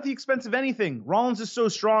 Not at the expense of anything. Rollins is so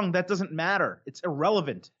strong, that doesn't matter. It's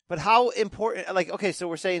irrelevant. But how important, so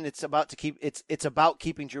we're saying it's about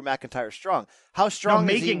keeping Drew McIntyre strong. How strong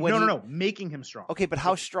is he when making him strong. Okay, but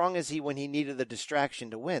how strong is he when he needed the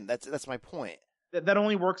distraction to win? That's my point. That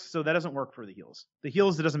only works, so that doesn't work for the heels. The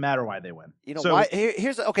heels, it doesn't matter why they win. You know why?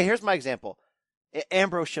 Here's my example.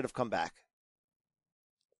 Ambrose should have come back.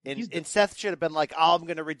 And Seth should have been like, I'm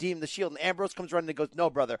going to redeem the Shield. And Ambrose comes running and goes, no,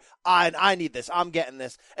 brother, I need this. I'm getting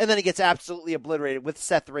this. And then he gets absolutely obliterated with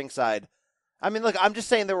Seth ringside. I mean, look, I'm just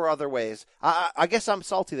saying there were other ways. I guess I'm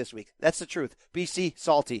salty this week. That's the truth. BC,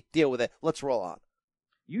 salty. Deal with it. Let's roll on.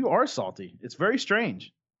 You are salty. It's very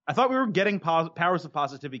strange. I thought we were getting powers of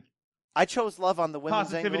positivity. I chose love on the women's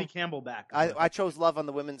Positivity angle. Campbell back. I chose love on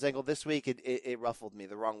the women's angle this week. It ruffled me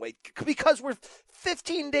the wrong way because we're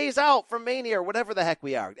 15 days out from Mania or whatever the heck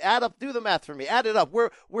we are. Do the math for me. Add it up.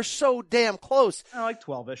 We're so damn close. Like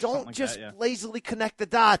 12ish. Don't just lazily lazily connect the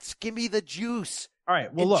dots. Give me the juice. All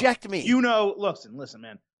right. Well, Inject me. Listen,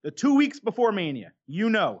 man. The 2 weeks before Mania,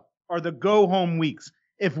 are the go-home weeks.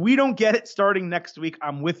 If we don't get it starting next week,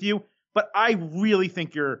 I'm with you. But I really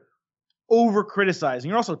think you're over-criticizing.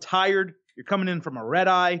 You're also tired. You're coming in from a red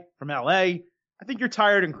eye from L.A. I think you're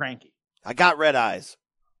tired and cranky. I got red eyes.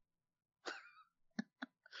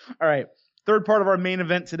 All right. Third part of our main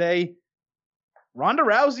event today. Ronda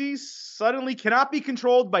Rousey suddenly cannot be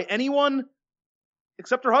controlled by anyone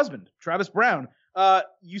except her husband, Travis Browne.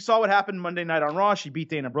 You saw what happened Monday night on Raw. She beat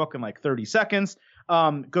Dana Brooke in like 30 seconds,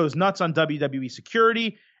 goes nuts on WWE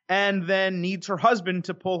security, and then needs her husband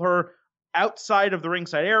to pull her outside of the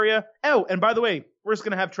ringside area. Oh, and by the way, we're just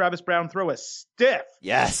going to have Travis Browne throw a stiff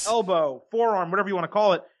elbow, forearm, whatever you want to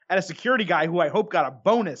call it, at a security guy who I hope got a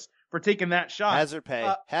bonus for taking that shot. Hazard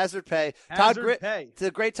pay.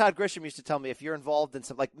 The great Todd Grisham used to tell me, if you're involved in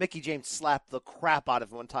like Mickie James slapped the crap out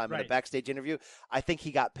of him one time in a backstage interview. I think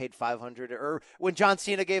he got paid $500. Or when John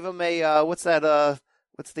Cena gave him a AA.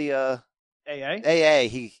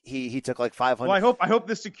 He took like $500. Well, I hope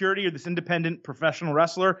this security or this independent professional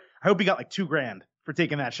wrestler, I hope he got like $2,000 for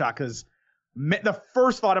taking that shot, because the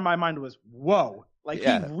first thought in my mind was, whoa,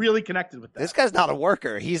 he really connected with that. This guy's not a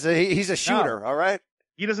worker. He's a shooter. No. All right.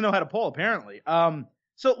 He doesn't know how to pull, apparently.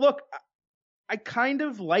 So look, I kind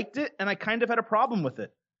of liked it, and I kind of had a problem with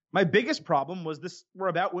it. My biggest problem was we're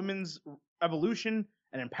about women's evolution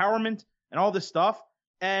and empowerment and all this stuff,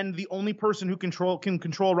 and the only person who can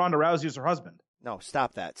control Ronda Rousey is her husband. No,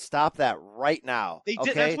 stop that. Stop that right now. They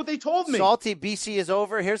did. That's what they told me. Salty BC is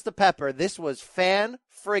over. Here's the pepper. This was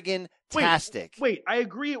fan-friggin-tastic. Wait, I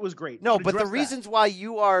agree it was great. No, but the reasons why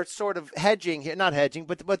you are sort of hedging here, not hedging,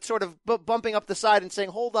 but sort of bumping up the side and saying,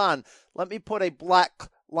 hold on, let me put a black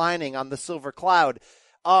lining on the silver cloud.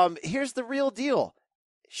 Here's the real deal.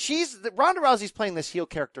 Ronda Rousey's playing this heel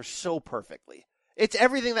character so perfectly. It's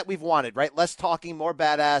everything that we've wanted, right? Less talking, more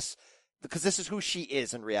badass, because this is who she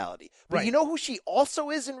is in reality. But You know who she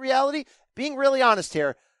also is in reality? Being really honest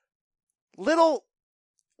here, little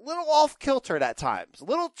off-kiltered at times, a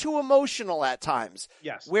little too emotional at times.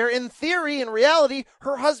 Yes. Where in theory, in reality,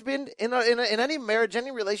 her husband in any marriage,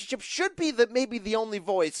 any relationship should be maybe the only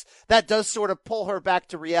voice that does sort of pull her back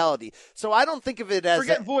to reality. So I don't think of it as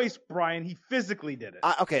forget voice, Brian. He physically did it.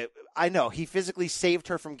 Okay, I know. He physically saved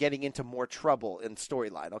her from getting into more trouble in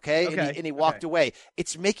storyline, okay? And he walked away.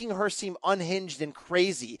 It's making her seem unhinged and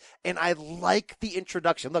crazy, and I like the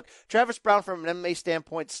introduction. Look, Travis Browne, from an MMA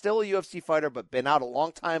standpoint, still a UFC fighter, but been out a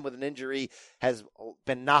long time with an injury, has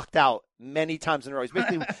been knocked out many times in a row.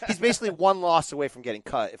 He's basically one loss away from getting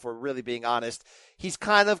cut, if we're really being honest. He's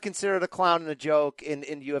kind of considered a clown and a joke in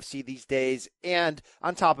UFC these days, and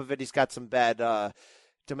on top of it, he's got some bad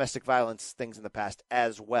domestic violence things in the past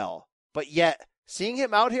as well. But yet, seeing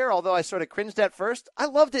him out here, although I sort of cringed at first, I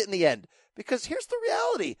loved it in the end, because here's the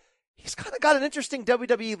reality. He's kind of got an interesting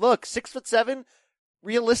WWE look. 6'7",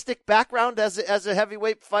 realistic background as a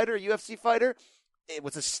heavyweight fighter, UFC fighter. It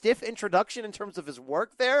was a stiff introduction in terms of his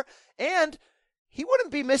work there, and he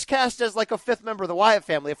wouldn't be miscast as like a fifth member of the Wyatt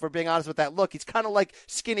family, if we're being honest with that look. He's kind of like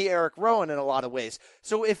skinny Eric Rowan in a lot of ways.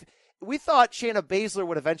 So if we thought Shayna Baszler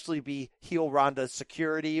would eventually be heel Ronda's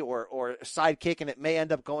security or sidekick, and it may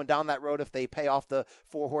end up going down that road if they pay off the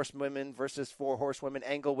 4 horsewomen versus 4 horsewomen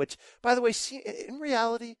angle, which, by the way, in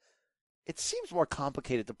reality, it seems more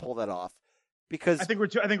complicated to pull that off. Because I think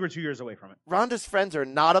we're 2 years away from it. Ronda's friends are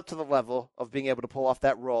not up to the level of being able to pull off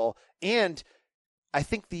that role. And I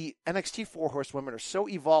think the NXT 4 horsewomen are so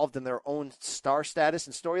evolved in their own star status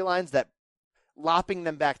and storylines that lopping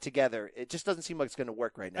them back together, it just doesn't seem like it's going to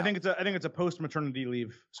work right now. I think it's a post-maternity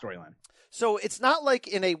leave storyline. So it's not like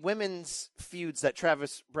in a women's feuds that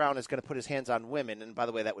Travis Browne is going to put his hands on women. And by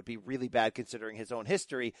the way, that would be really bad considering his own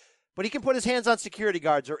history. But he can put his hands on security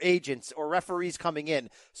guards or agents or referees coming in.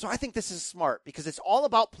 So I think this is smart, because it's all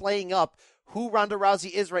about playing up who Ronda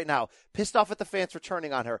Rousey is right now. Pissed off at the fans for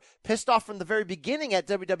turning on her. Pissed off from the very beginning at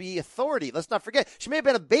WWE Authority. Let's not forget, she may have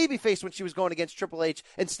been a babyface when she was going against Triple H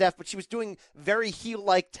and Steph, but she was doing very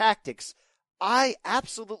heel-like tactics. I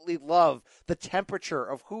absolutely love the temperature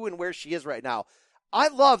of who and where she is right now. I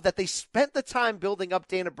love that they spent the time building up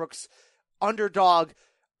Dana Brooke's underdog,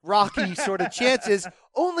 rocky sort of chances,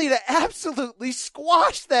 only to absolutely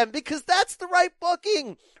squash them, because that's the right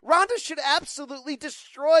booking. Ronda should absolutely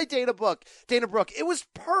destroy Dana Brooke. It was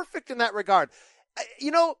perfect in that regard.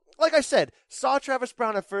 Like I said, saw Travis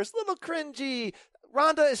Browne at first, little cringy.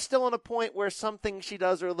 Ronda is still on a point where some things she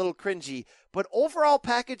does are a little cringy. But overall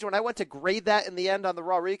package, when I went to grade that in the end on the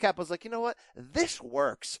Raw recap, I was like, you know what? This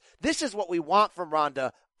works. This is what we want from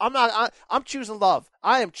Ronda. I'm choosing love.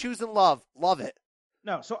 I am choosing love. Love it.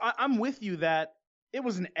 No, so I'm with you that it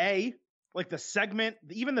was an A. like the segment,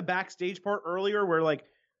 even the backstage part earlier where like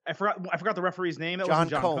I forgot the referee's name. That wasn't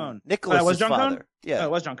John Cone. Nicholas' was John father. Cone? Yeah. Oh,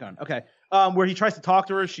 it was John Cone. Okay. Where he tries to talk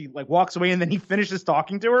to her, she like walks away, and then he finishes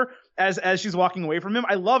talking to her as she's walking away from him.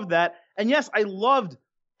 I loved that. And yes, I loved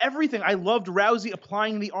everything. I loved Rousey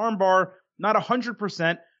applying the armbar, not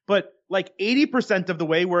 100%, but like 80% of the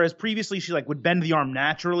way, whereas previously she like would bend the arm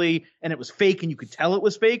naturally and it was fake and you could tell it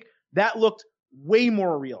was fake. That looked way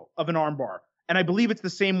more real of an armbar. And I believe it's the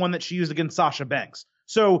same one that she used against Sasha Banks.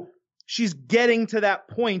 So she's getting to that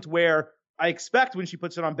point where I expect when she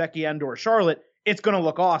puts it on Becky and/or Charlotte, it's going to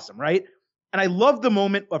look awesome, right? And I love the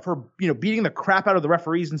moment of her, beating the crap out of the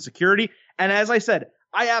referees and security. And as I said,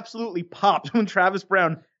 I absolutely popped when Travis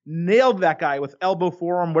Browne nailed that guy with elbow,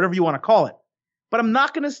 forearm, whatever you want to call it. But I'm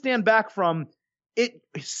not going to stand back from it.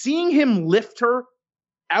 Seeing him lift her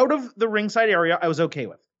out of the ringside area, I was okay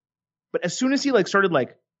with. But as soon as he started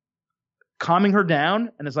calming her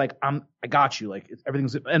down and is like, I got you,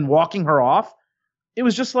 everything's, and walking her off, it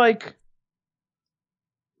was just like,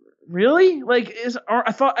 really?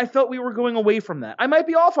 I felt we were going away from that. I might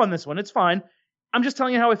be off on this one. It's fine. I'm just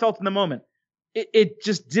telling you how I felt in the moment. It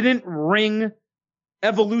just didn't ring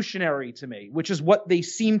evolutionary to me, which is what they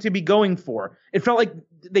seem to be going for. It felt like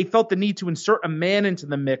they felt the need to insert a man into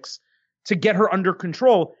the mix to get her under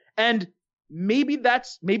control. And maybe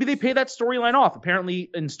they pay that storyline off. Apparently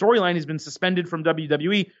in storyline, he's been suspended from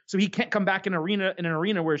WWE, so he can't come back in an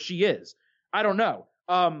arena where she is. I don't know.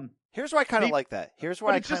 Here's why I kind of like that. Here's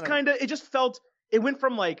why it just felt, it went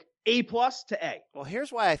from A+ to A. Well,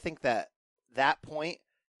 here's why I think that point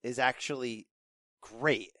is actually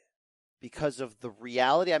great. Because of the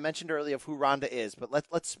reality I mentioned earlier of who Ronda is, but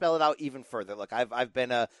let's spell it out even further. Look, I'm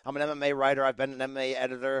an MMA writer. I've been an MMA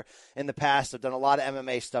editor in the past. I've done a lot of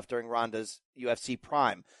MMA stuff during Ronda's UFC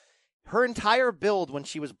prime. Her entire build when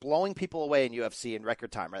she was blowing people away in UFC in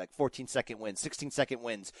record time, right, 14-second wins, 16-second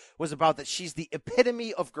wins, was about that she's the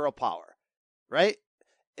epitome of girl power, right?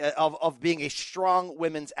 Of being a strong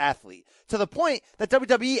women's athlete, to the point that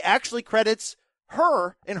WWE actually credits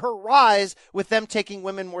her in her rise with them taking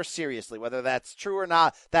women more seriously. Whether that's true or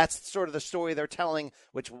not, that's sort of the story they're telling,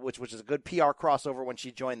 which is a good PR crossover when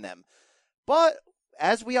she joined them. But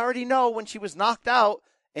as we already know, when she was knocked out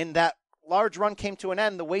and that large run came to an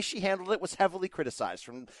end, the way she handled it was heavily criticized,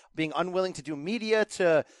 from being unwilling to do media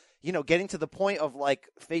to, getting to the point of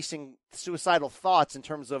facing suicidal thoughts in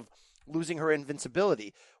terms of losing her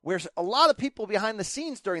invincibility. Whereas a lot of people behind the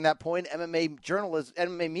scenes during that point, MMA journalists,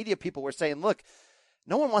 MMA media people, were saying, look,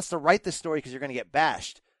 no one wants to write this story because you're going to get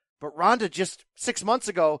bashed. But Ronda just 6 months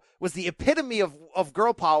ago was the epitome of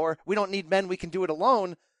girl power. We don't need men. We can do it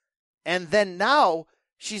alone. And then now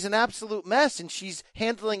she's an absolute mess, and she's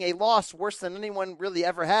handling a loss worse than anyone really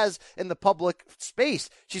ever has in the public space.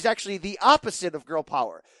 She's actually the opposite of girl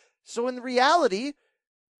power. So in reality,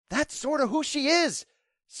 that's sort of who she is.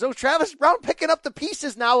 So Travis Browne picking up the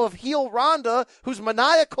pieces now of heel Ronda, who's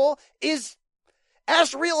maniacal, is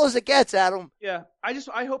as real as it gets, Adam. Yeah,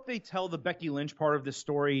 I hope they tell the Becky Lynch part of this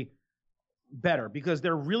story better, because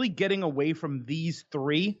they're really getting away from these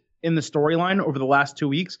three in the storyline over the last 2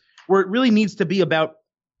 weeks, where it really needs to be about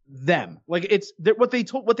them. It's what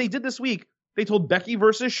they did this week. They told Becky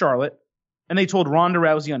versus Charlotte, and they told Ronda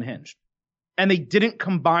Rousey Unhinged, and they didn't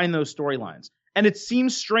combine those storylines. And it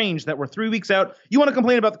seems strange that we're 3 weeks out. You want to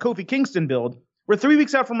complain about the Kofi Kingston build? We're 3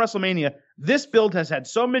 weeks out from WrestleMania. This build has had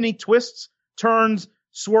so many twists, turns,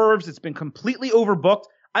 swerves. It's been completely overbooked.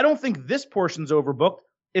 I don't think this portion's overbooked.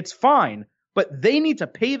 It's fine. But they need to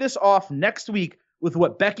pay this off next week with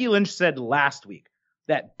what Becky Lynch said last week,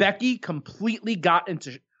 that Becky completely got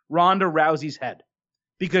into Ronda Rousey's head,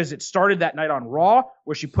 because it started that night on Raw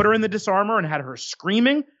where she put her in the disarmor and had her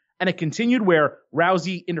screaming. And it continued where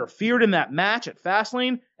Rousey interfered in that match at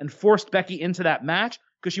Fastlane and forced Becky into that match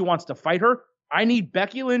because she wants to fight her. I need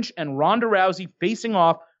Becky Lynch and Ronda Rousey facing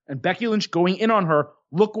off, and Becky Lynch going in on her.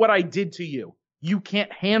 Look what I did to you. You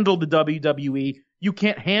can't handle the WWE. You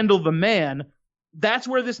can't handle the man. That's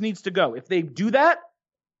where this needs to go. If they do that,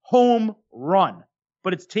 home run.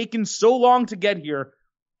 But it's taken so long to get here.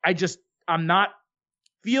 I'm not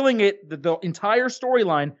feeling it, the entire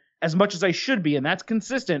storyline, as much as I should be, and that's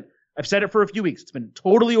consistent. I've said it for a few weeks. It's been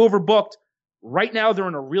totally overbooked. Right now, they're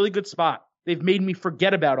in a really good spot. They've made me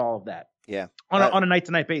forget about all of that. Yeah, on a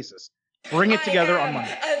night-to-night basis. Bring it together on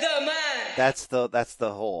Monday. That's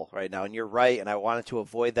the whole right now, and you're right. And I wanted to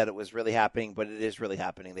avoid that it was really happening, but it is really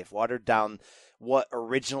happening. They've watered down what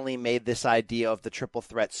originally made this idea of the triple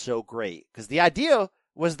threat so great, because the idea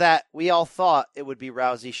was that we all thought it would be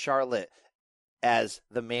Rousey Charlotte as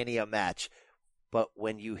the Mania match. But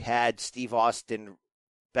when you had Steve Austin,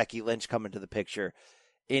 Becky Lynch come into the picture,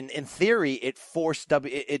 In theory, it forced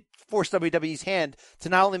WWE's hand to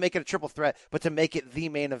not only make it a triple threat, but to make it the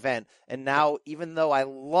main event. And now, even though I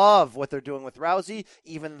love what they're doing with Rousey,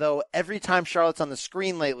 even though every time Charlotte's on the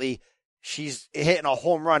screen lately, she's hitting a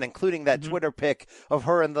home run, including that Twitter pic of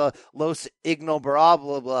her in the Los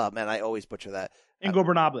Ingobernables. Man, I always butcher that.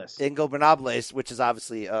 Ingobernables, which is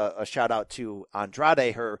obviously a shout out to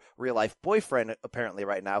Andrade, her real life boyfriend, apparently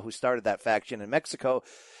right now, who started that faction in Mexico.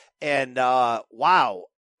 And wow.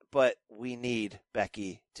 But we need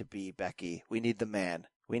Becky to be Becky. We need the man.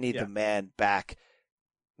 We need the man back.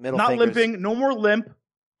 Not fingers. Limping. No more limp.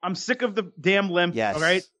 I'm sick of the damn limp. Yes. All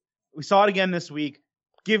right. We saw it again this week.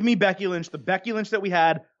 Give me Becky Lynch, the Becky Lynch that we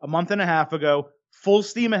had a month and a half ago, full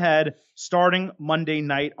steam ahead, starting Monday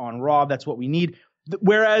night on Raw. That's what we need.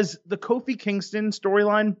 Whereas the Kofi Kingston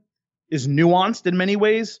storyline is nuanced in many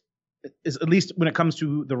ways, is at least when it comes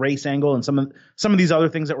to the race angle and some of these other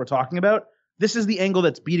things that we're talking about. This is the angle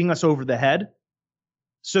that's beating us over the head.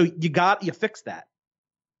 So you fix that.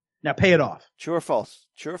 Now pay it off. True or false?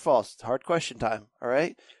 True or false? Hard question time. All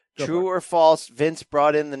right. True or false? Vince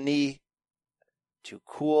brought in the knee to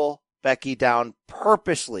cool Becky down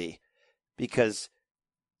purposely because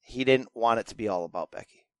he didn't want it to be all about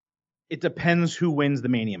Becky. It depends who wins the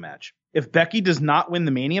Mania match. If Becky does not win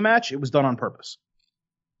the Mania match, it was done on purpose.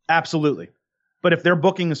 Absolutely. But if their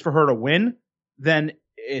booking is for her to win, then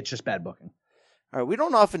it's just bad booking. All right, we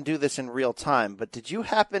don't often do this in real time, but did you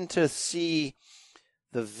happen to see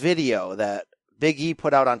the video that Big E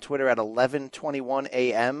put out on Twitter at 11:21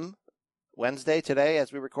 a.m. Wednesday today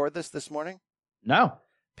as we record this morning? No.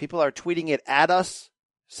 People are tweeting it at us.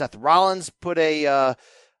 Seth Rollins put a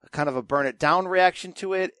kind of a burn it down reaction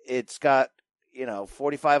to it. It's got,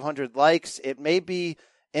 4,500 likes. It may be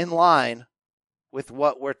in line with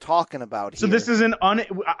what we're talking about here. So this is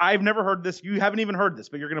I've never heard this. You haven't even heard this,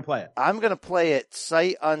 but you're going to play it. I'm going to play it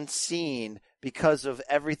sight unseen because of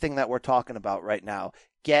everything that we're talking about right now.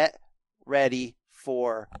 Get ready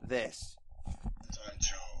for this. Time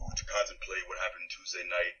to contemplate what happened Tuesday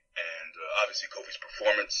night and obviously Kofi's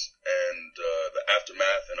performance and the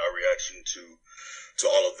aftermath and our reaction to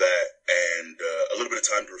all of that, and a little bit of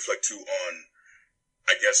time to reflect too on,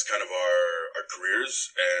 I guess, kind of our careers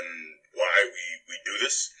and why we do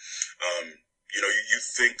this. You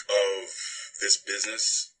think of this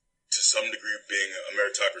business to some degree of being a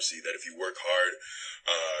meritocracy, that if you work hard,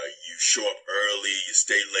 you show up early, you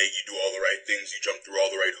stay late, you do all the right things, you jump through all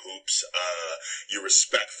the right hoops, you're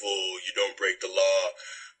respectful, you don't break the law,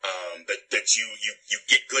 that you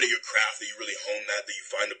get good at your craft, that you really hone that you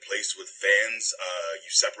find a place with fans, you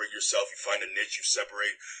separate yourself, you find a niche, you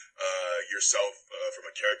separate yourself from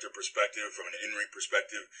a character perspective, from an in-ring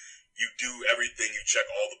perspective. You do everything, you check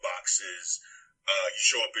all the boxes, you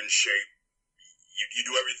show up in shape, you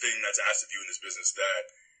do everything that's asked of you in this business,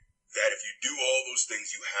 that if you do all those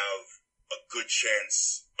things, you have a good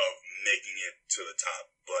chance of making it to the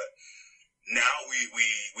top. But now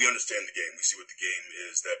we understand the game. We see what the game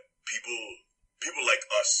is, that people like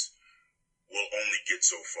us will only get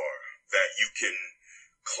so far, that you can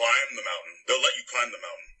climb the mountain. They'll let you climb the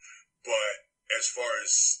mountain. But as far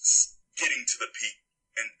as getting to the peak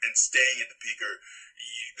and staying at the peak,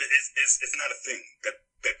 it's not a thing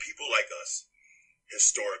that people like us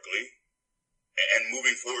historically and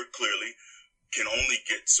moving forward clearly can only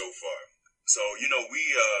get so far. So,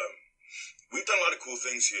 we've done a lot of cool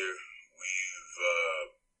things here. We've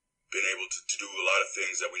been able to do a lot of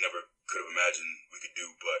things that we never could have imagined we could do,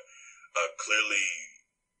 but clearly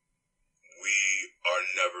we are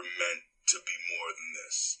never meant to be more than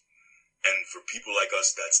this. And for people like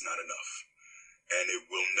us, that's not enough. And it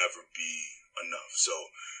will never be enough. So,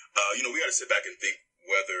 we got to sit back and think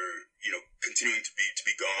whether, continuing to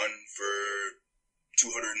be gone for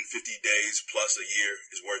 250 days plus a year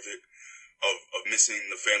is worth it, of missing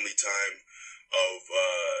the family time, of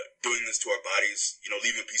doing this to our bodies,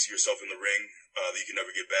 leaving a piece of yourself in the ring that you can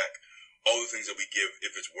never get back. All the things that we give,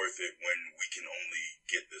 if it's worth it when we can only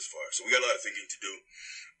get this far. So we got a lot of thinking to do.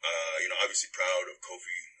 Obviously proud of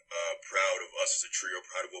Kofi, proud of us as a trio,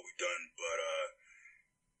 proud of what we've done. But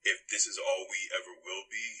if this is all we ever will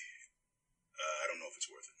be, I don't know if it's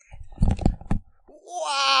worth it.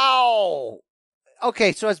 Wow.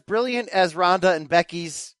 Okay, so as brilliant as Ronda and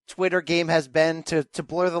Becky's Twitter game has been to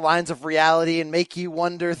blur the lines of reality and make you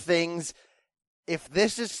wonder things, if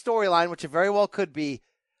this is storyline, which it very well could be,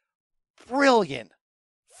 brilliant.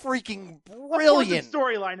 Freaking brilliant. Of course it's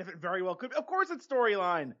storyline if it very well could be. Of course it's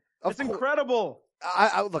storyline. It's incredible.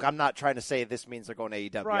 look, I'm not trying to say this means they're going to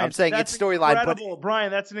AEW. Brian, I'm saying it's storyline. But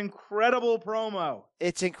Brian, that's an incredible promo.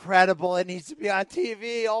 It's incredible. It needs to be on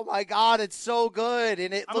TV. Oh my God, it's so good,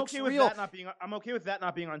 and it looks real. I'm okay with that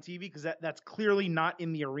not being on TV because that's clearly not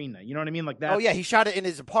in the arena. You know what I mean? Like that. Oh yeah, he shot it in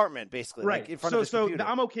his apartment, basically, right like in front of his computer.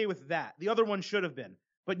 I'm okay with that. The other one should have been,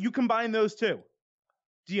 but you combine those two.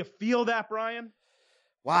 Do you feel that, Brian?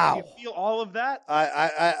 Wow. Do you feel all of that?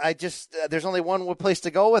 I just there's only one place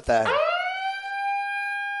to go with that.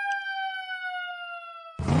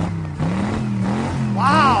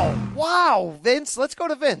 Wow, Vince. Let's go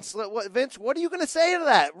to Vince. Vince, what are you going to say to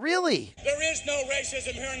that? Really? There is no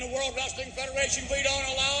racism here in the World Wrestling Federation. We don't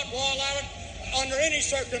allow it. We'll allow it under any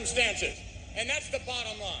circumstances. And that's the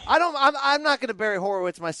bottom line. I'm not going to Barry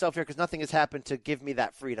Horowitz myself here because nothing has happened to give me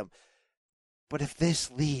that freedom. But if this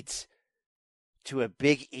leads to a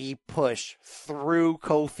Big E push through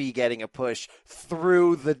Kofi getting a push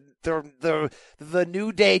through the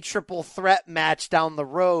New Day triple threat match down the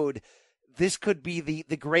road, this could be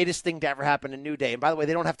the greatest thing to ever happen in New Day. And by the way,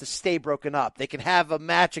 they don't have to stay broken up. They can have a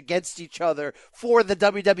match against each other for the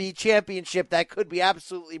WWE Championship that could be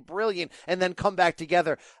absolutely brilliant and then come back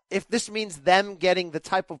together. If this means them getting the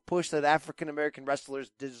type of push that African-American wrestlers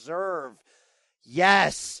deserve,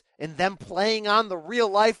 yes, and them playing on the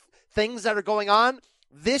real-life things that are going on,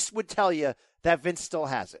 this would tell you that Vince still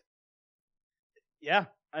has it. Yeah.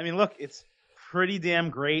 I mean, look, it's pretty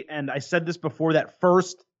damn great. And I said this before that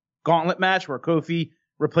first Gauntlet match where Kofi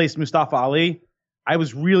replaced Mustafa Ali. I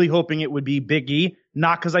was really hoping it would be Big E,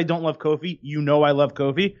 not because I don't love Kofi. You know I love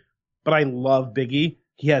Kofi, but I love Big E.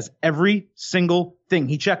 He has every single thing.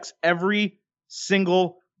 He checks every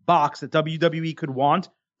single box that WWE could want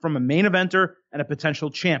from a main eventer and a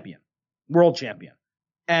potential champion, world champion.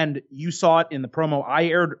 And you saw it in the promo I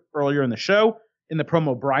aired earlier in the show, in the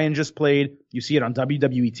promo Brian just played. You see it on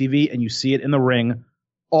WWE TV, and you see it in the ring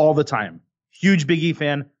all the time. Huge Big E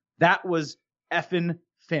fan. That was effing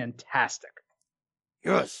fantastic.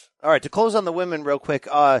 Yes. All right, to close on the women real quick,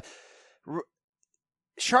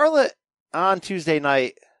 Charlotte on Tuesday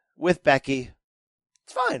night with Becky,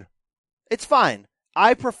 it's fine. It's fine.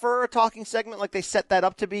 I prefer a talking segment like they set that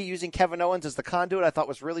up to be, using Kevin Owens as the conduit. I thought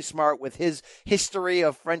was really smart with his history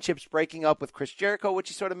of friendships breaking up with Chris Jericho, which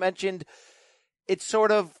he sort of mentioned. It's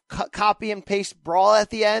sort of copy and paste brawl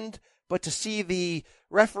at the end, but to see the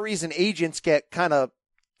referees and agents get kind of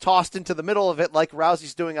tossed into the middle of it like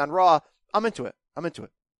Rousey's doing on Raw, I'm into it.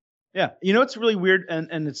 Yeah. You know, it's really weird,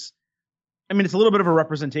 and it's a little bit of a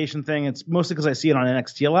representation thing. It's mostly because I see it on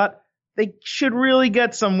NXT a lot. They should really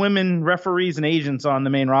get some women referees and agents on the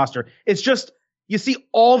main roster. It's just, you see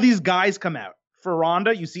all these guys come out for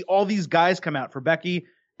Ronda. You see all these guys come out for Becky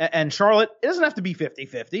and Charlotte. It doesn't have to be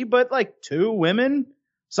 50-50, but like 2 women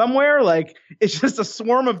somewhere. Like, it's just a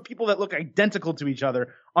swarm of people that look identical to each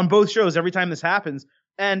other on both shows every time this happens.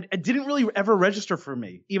 And it didn't really ever register for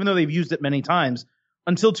me, even though they've used it many times,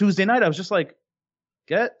 until Tuesday night. I was just like,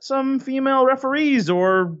 get some female referees,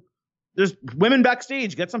 or there's women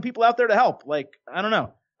backstage. Get some people out there to help. Like, I don't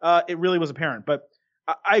know. It really was apparent, but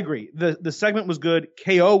I agree. The segment was good.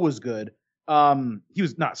 KO was good. KO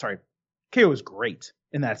was great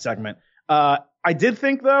in that segment. I did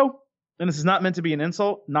think, though, and this is not meant to be an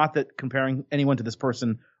insult, not that comparing anyone to this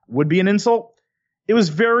person would be an insult, it was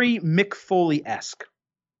very Mick Foley-esque.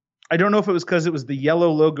 I don't know if it was because it was the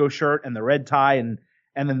yellow logo shirt and the red tie and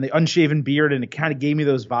then the unshaven beard, and it kind of gave me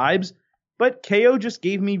those vibes. But KO just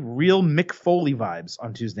gave me real Mick Foley vibes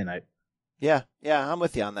on Tuesday night. Yeah, I'm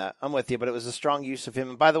with you on that. I'm with you, but it was a strong use of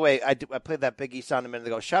him. And by the way, I played that Big E sound a minute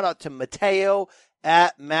ago. Shout out to Mateo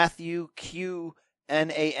at Matthew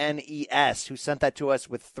QNANES, who sent that to us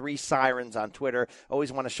with 3 sirens on Twitter.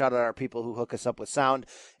 Always want to shout out our people who hook us up with sound.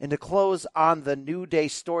 And to close on the New Day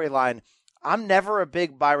storyline, I'm never a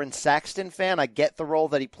big Byron Saxton fan. I get the role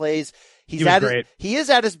that he plays. He is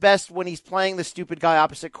at his best when he's playing the stupid guy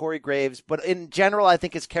opposite Corey Graves. But in general, I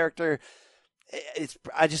think his character,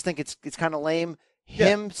 I just think it's kind of lame. Yeah.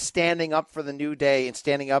 Him standing up for the New Day and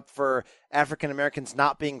standing up for African Americans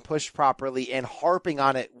not being pushed properly and harping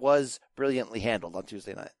on it was brilliantly handled on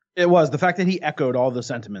Tuesday night. It was. The fact that he echoed all the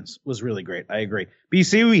sentiments was really great. I agree.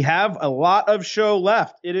 BC, we have a lot of show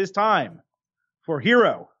left. It is time for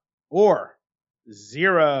Hero or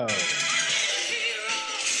Zero.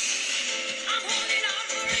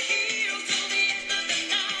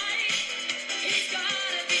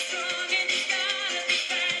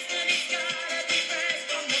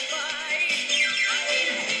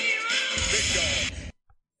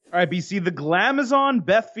 All right, BC, the Glamazon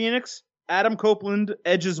Beth Phoenix, Adam Copeland,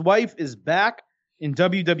 Edge's wife, is back in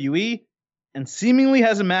WWE and seemingly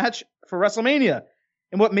has a match for WrestleMania.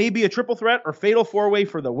 in what may be a triple threat or fatal four-way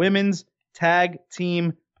for the women's tag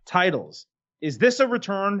team titles. Is this a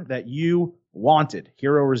return that you wanted,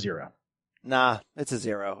 hero or zero? Nah, it's a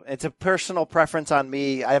 0. It's a personal preference on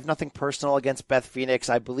me. I have nothing personal against Beth Phoenix.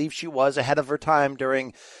 I believe she was ahead of her time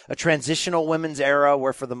during a transitional women's era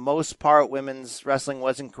where for the most part women's wrestling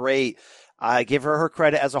wasn't great. I give her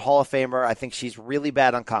credit as a Hall of Famer. I think she's really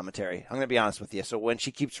bad on commentary. I'm going to be honest with you. So when she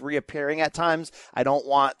keeps reappearing at times, I don't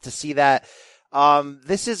want to see that.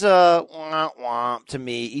 This is a womp to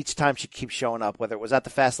me each time she keeps showing up, whether it was at the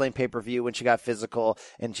Fastlane pay-per-view when she got physical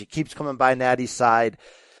and she keeps coming by Natty's side.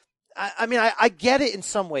 I mean, I get it in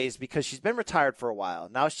some ways because she's been retired for a while.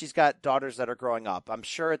 Now she's got daughters that are growing up. I'm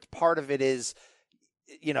sure it's part of it is,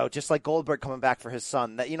 just like Goldberg coming back for his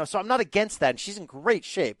son. That so I'm not against that. And she's in great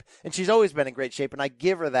shape, and she's always been in great shape, and I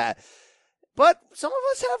give her that. But some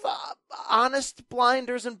of us have honest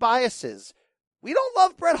blinders and biases. We don't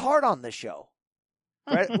love Bret Hart on this show.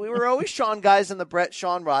 Brett, we were always Shawn guys in the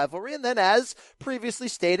Bret-Shawn rivalry, and then as previously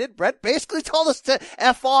stated, Bret basically told us to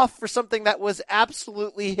F off for something that was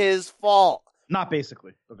absolutely his fault. Not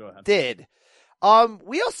basically, but go ahead. Did.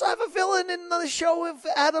 We also have a villain in the show of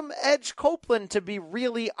Adam Edge Copeland, to be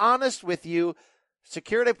really honest with you.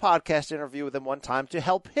 Secured a podcast interview with him one time to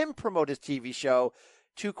help him promote his TV show.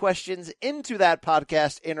 2 questions into that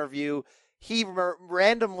podcast interview, he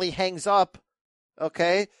randomly hangs up,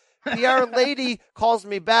 okay? PR lady calls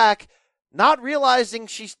me back, not realizing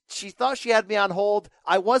she thought she had me on hold.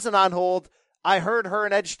 I wasn't on hold. I heard her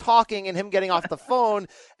and Edge talking and him getting off the phone,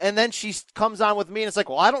 and then she comes on with me, and it's like,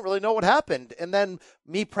 well, I don't really know what happened. And then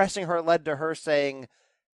me pressing her led to her saying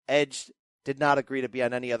Edge did not agree to be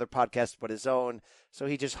on any other podcast but his own, so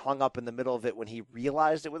he just hung up in the middle of it when he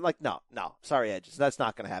realized it was like, no, sorry, Edge, that's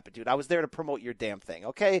not going to happen, dude. I was there to promote your damn thing,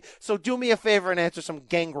 okay? So do me a favor and answer some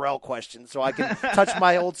Gangrel questions so I can touch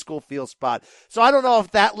my old school feel spot. So I don't know if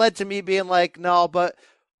that led to me being like, no, but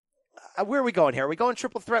where are we going here? Are we going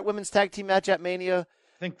triple threat women's tag team match at Mania?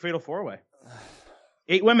 I think fatal 4-way.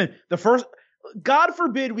 8 women. The first, God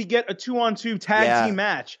forbid we get a 2-on-2 tag team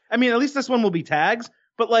match. I mean, at least this one will be tags.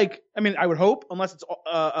 But I would hope, unless it's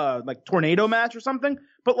like tornado match or something.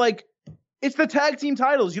 But it's the tag team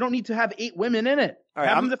titles. You don't need to have 8 women in it. All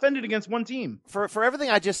right, have them defended against one team. For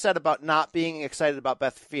everything I just said about not being excited about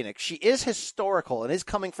Beth Phoenix, she is historical and is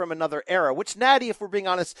coming from another era, which Natty, if we're being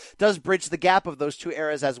honest, does bridge the gap of those 2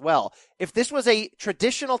 eras as well. If this was a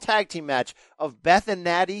traditional tag team match of Beth and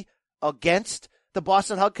Natty against the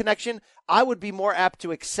Boston Hug Connection, I would be more apt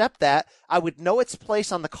to accept that. I would know its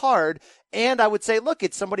place on the card, and I would say, look,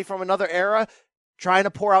 it's somebody from another era trying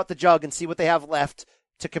to pour out the jug and see what they have left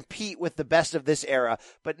to compete with the best of this era.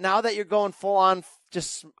 But now that you're going full on,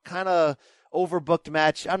 just kind of overbooked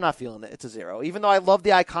match, I'm not feeling it. It's a 0. Even though I love the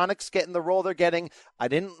Iconics getting the role they're getting, I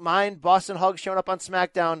didn't mind Boston Hug showing up on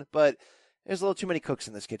SmackDown, but there's a little too many cooks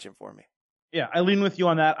in this kitchen for me. Yeah, I lean with you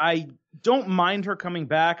on that. I don't mind her coming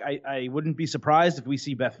back. I wouldn't be surprised if we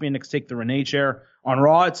see Beth Phoenix take the Renee chair on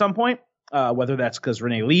Raw at some point, whether that's because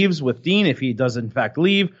Renee leaves with Dean, if he does in fact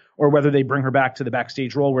leave, or whether they bring her back to the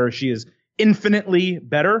backstage role where she is infinitely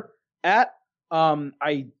better at.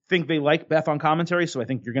 I think they like Beth on commentary, so I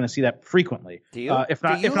think you're going to see that frequently. Do you? If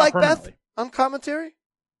not Beth on commentary?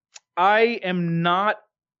 I am not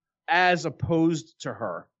as opposed to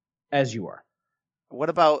her as you are. What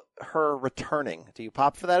about her returning? Do you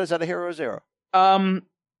pop for that? Is that a hero or 0?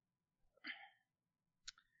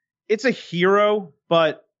 It's a hero,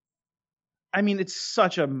 but I mean, it's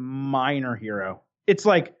such a minor hero. It's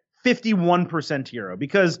like 51% hero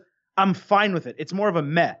because I'm fine with it. It's more of a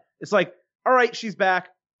meh. It's like, all right, she's back.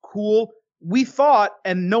 Cool. We thought,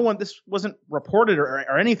 and this wasn't reported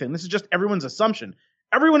or anything. This is just everyone's assumption.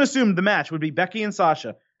 Everyone assumed the match would be Becky and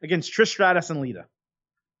Sasha against Trish Stratus and Lita.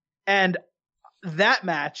 And that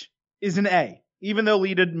match is an A. Even though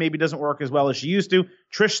Lita maybe doesn't work as well as she used to,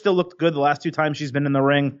 Trish still looked good the last 2 times she's been in the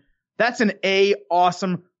ring. That's an A,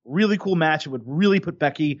 awesome, really cool match. It would really put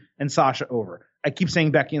Becky and Sasha over. I keep saying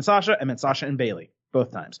Becky and Sasha. I meant Sasha and Bayley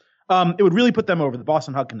both times. It would really put them over, the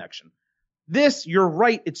Boston Hug Connection. This, you're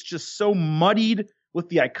right, it's just so muddied with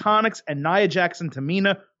the Iconics and Nia Jax and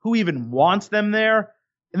Tamina. Who even wants them there?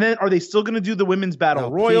 And then are they still going to do the Women's Battle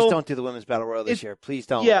Royal? Please don't do the Women's Battle Royal this year. Please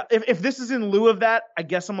don't. Yeah, if this is in lieu of that, I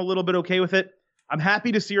guess I'm a little bit okay with it. I'm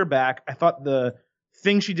happy to see her back. I thought the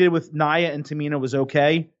thing she did with Nia and Tamina was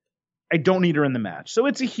okay. I don't need her in the match. So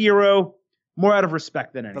it's a hero, more out of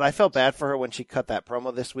respect than anything. But I felt bad for her when she cut that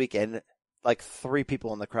promo this week, and like 3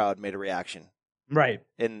 people in the crowd made a reaction. Right.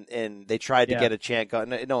 And they tried to get a chant going.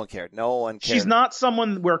 No one cared. No one cared. She's not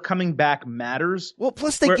someone where coming back matters. Well,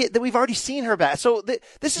 plus we've already seen her back. So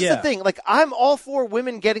this is the thing. Like, I'm all for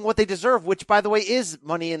women getting what they deserve, which, by the way, is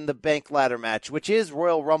Money in the Bank ladder match, which is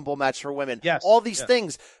Royal Rumble match for women. Yes. All these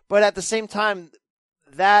things. But at the same time,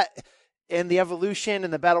 that and the Evolution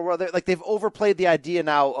and the Battle Royal, like, they've overplayed the idea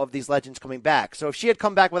now of these legends coming back. So if she had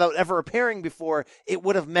come back without ever appearing before, it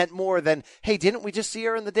would have meant more than, hey, didn't we just see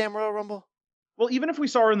her in the damn Royal Rumble? Well, even if we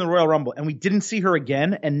saw her in the Royal Rumble and we didn't see her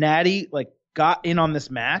again, and Natty got in on this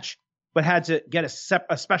match, but had to get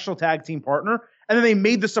a special tag team partner, and then they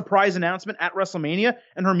made the surprise announcement at WrestleMania,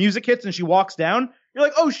 and her music hits and she walks down, you're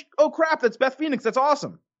like, oh crap, that's Beth Phoenix, that's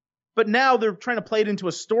awesome. But now they're trying to play it into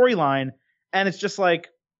a storyline, and it's just like,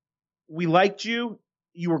 we liked you,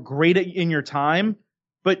 you were great in your time,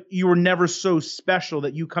 but you were never so special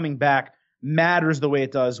that you coming back matters the way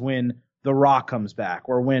it does when The Rock comes back,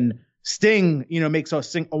 or when Sting, makes a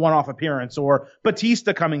one-off appearance, or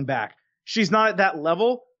Batista coming back. She's not at that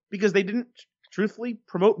level because they didn't truthfully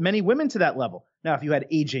promote many women to that level. Now, if you had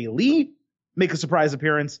AJ Lee make a surprise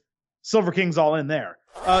appearance, Silver King's all in there.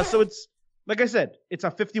 So it's, like I said, it's a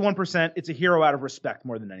 51%. It's a hero out of respect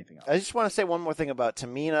more than anything else. I just want to say one more thing about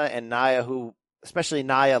Tamina and Nia, who, especially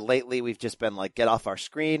Nia, lately we've just been like, get off our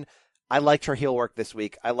screen. I liked her heel work this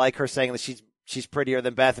week. I like her saying that she's prettier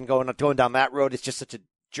than Beth, and going down that road is just such a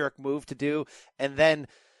jerk move to do. And then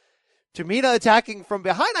Tamina attacking from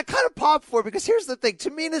behind, I kind of popped for, because here's the thing.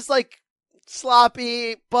 Tamina's like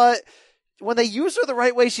sloppy, but when they use her the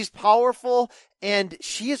right way, she's powerful, and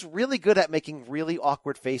she is really good at making really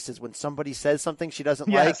awkward faces when somebody says something she doesn't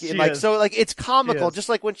like. And it's comical, just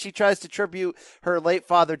like when she tries to tribute her late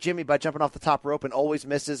father Jimmy by jumping off the top rope and always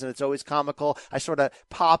misses, and it's always comical. I sort of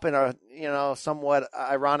pop in a somewhat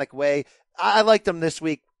ironic way. I liked them this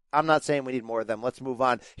week. I'm not saying we need more of them. Let's move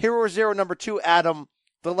on. Hero Zero number 2, Adam,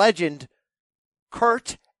 the legend,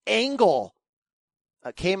 Kurt Angle,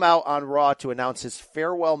 came out on Raw to announce his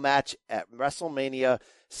farewell match at WrestleMania,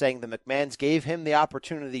 saying the McMahons gave him the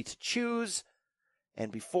opportunity to choose.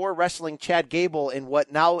 And before wrestling Chad Gable in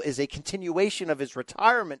what now is a continuation of his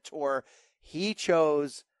retirement tour, he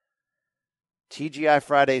chose TGI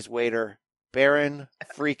Fridays waiter, Baron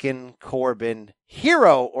freaking Corbin.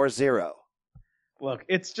 Hero or zero? Look,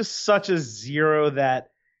 it's just such a zero that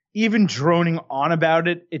even droning on about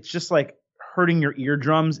it, it's just like hurting your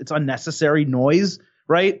eardrums. It's unnecessary noise,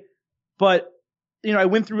 right? But, I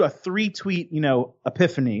went through a 3-tweet,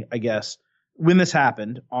 epiphany, I guess, when this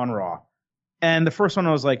happened on Raw. And the first one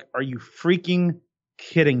I was like, are you freaking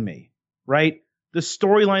kidding me, right? The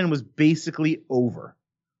storyline was basically over.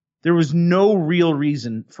 There was no real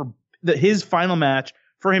reason for his final match,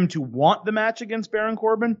 for him to want the match against Baron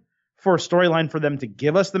Corbin, for a storyline for them to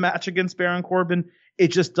give us the match against Baron Corbin. It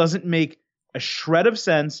just doesn't make a shred of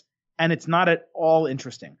sense, and it's not at all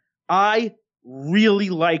interesting. I really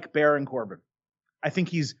like Baron Corbin. I think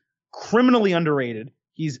he's criminally underrated.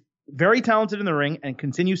 He's very talented in the ring and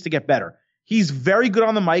continues to get better. He's very good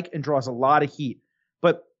on the mic and draws a lot of heat.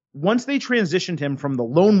 But once they transitioned him from the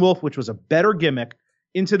Lone Wolf, which was a better gimmick,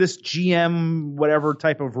 into this GM whatever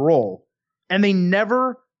type of role, and they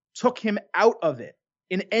never took him out of it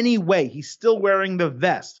in any way. He's still wearing the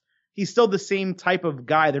vest. He's still the same type of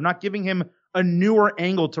guy. They're not giving him a newer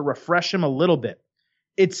angle to refresh him a little bit.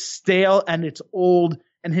 It's stale and it's old,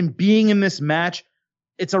 and him being in this match,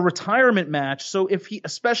 it's a retirement match. So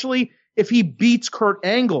especially if he beats Kurt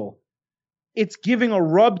Angle, it's giving a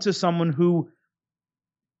rub to someone who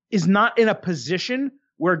is not in a position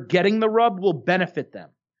where getting the rub will benefit them.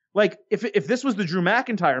 Like if this was the Drew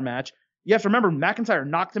McIntyre match, you have to remember McIntyre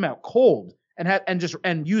knocked him out cold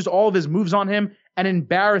and used all of his moves on him and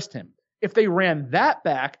embarrassed him. If they ran that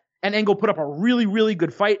back and Angle put up a really, really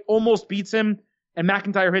good fight, almost beats him, and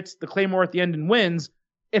McIntyre hits the Claymore at the end and wins,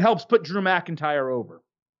 it helps put Drew McIntyre over.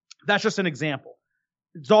 That's just an example.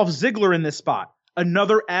 Dolph Ziggler in this spot,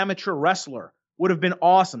 another amateur wrestler, would have been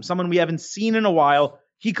awesome. Someone we haven't seen in a while.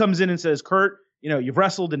 He comes in and says, Kurt, you've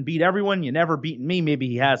wrestled and beat everyone. You never beaten me. Maybe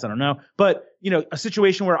he has. I don't know. But, a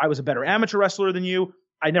situation where I was a better amateur wrestler than you.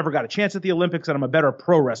 I never got a chance at the Olympics, and I'm a better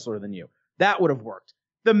pro wrestler than you. That would have worked.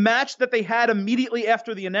 The match that they had immediately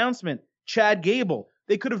after the announcement, Chad Gable,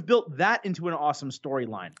 they could have built that into an awesome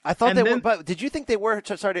storyline. I thought were, but did you think they were,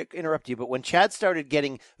 sorry to interrupt you, but when Chad started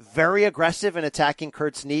getting very aggressive and attacking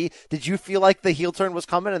Kurt's knee, did you feel like the heel turn was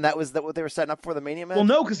coming and that was what they were setting up for the Mania match? Well,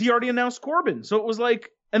 no, because he already announced Corbin. So it was like,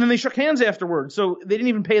 and then they shook hands afterwards. So they didn't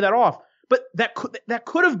even pay that off. But that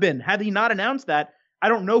could have been, had he not announced that, I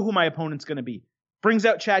don't know who my opponent's going to be. Brings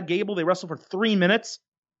out Chad Gable. They wrestle for 3 minutes.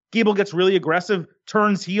 Gable gets really aggressive,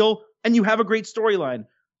 turns heel, and you have a great storyline.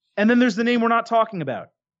 And then there's the name we're not talking about,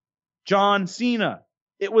 John Cena.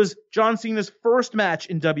 It was John Cena's first match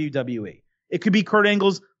in WWE. It could be Kurt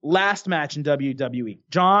Angle's last match in WWE.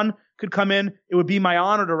 John could come in. It would be my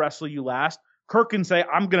honor to wrestle you last. Kurt can say,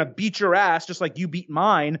 I'm going to beat your ass just like you beat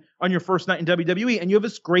mine on your first night in WWE. And you have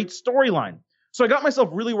this great storyline. So I got myself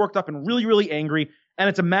really worked up and really, really angry. And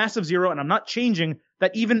it's a massive 0. And I'm not changing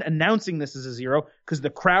that even announcing this is a 0 because the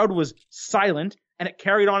crowd was silent and it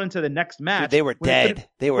carried on into the next match. Dude, they were dead.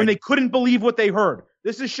 When they couldn't believe what they heard.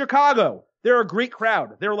 This is Chicago. They're a great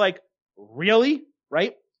crowd. They're like, really?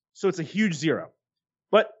 Right? So it's a huge 0.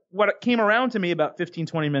 But what came around to me about 15,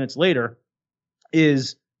 20 minutes later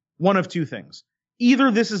is one of two things.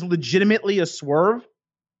 Either this is legitimately a swerve,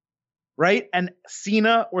 right? And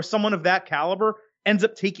Cena or someone of that caliber ends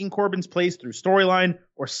up taking Corbin's place through storyline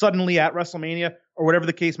or suddenly at WrestleMania or whatever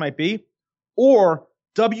the case might be. Or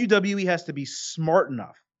WWE has to be smart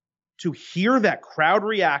enough to hear that crowd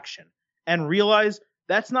reaction and realize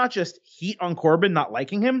that's not just heat on Corbin not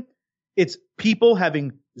liking him. It's people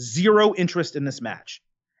having zero interest in this match.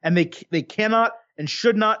 And they cannot and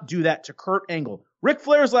should not do that to Kurt Angle. Ric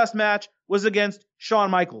Flair's last match was against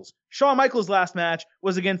Shawn Michaels. Shawn Michaels' last match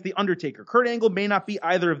was against The Undertaker. Kurt Angle may not be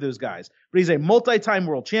either of those guys, but he's a multi-time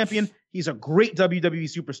world champion. He's a great WWE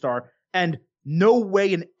superstar, and no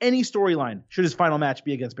way in any storyline should his final match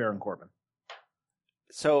be against Baron Corbin.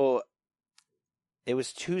 So it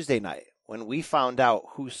was Tuesday night when we found out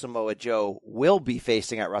who Samoa Joe will be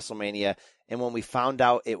facing at WrestleMania, and when we found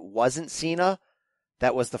out it wasn't Cena,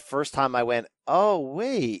 that was the first time I went, oh,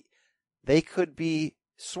 wait, they could be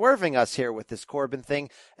swerving us here with this Corbin thing.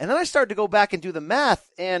 And then I started to go back and do the math,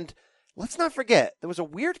 and let's not forget, there was a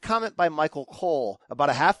weird comment by Michael Cole about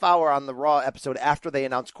a half hour on the Raw episode after they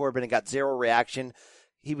announced Corbin and got zero reaction.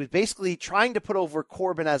 He was basically trying to put over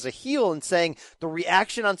Corbin as a heel and saying the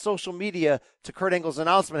reaction on social media to Kurt Angle's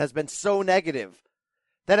announcement has been so negative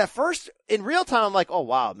that at first, in real time, I'm like, oh,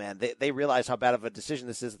 wow, man, they realize how bad of a decision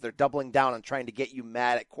this is that they're doubling down on trying to get you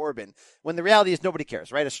mad at Corbin. When the reality is nobody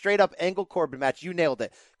cares, right? A straight-up Angle-Corbin match, you nailed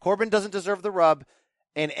it. Corbin doesn't deserve the rub,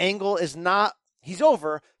 and Angle is not, he's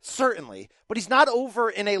over, certainly, but he's not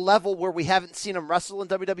over in a level where we haven't seen him wrestle in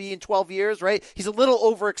WWE in 12 years, right? He's a little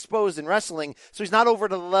overexposed in wrestling, so he's not over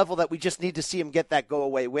to the level that we just need to see him get that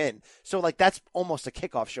go-away win. So, like, that's almost a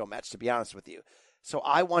kickoff show match, to be honest with you. So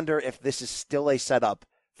I wonder if this is still a setup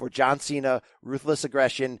for John Cena, ruthless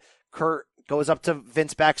aggression. Kurt goes up to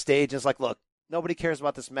Vince backstage and is like, look, nobody cares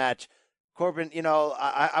about this match. Corbin,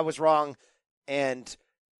 I was wrong, and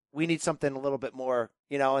we need something a little bit more,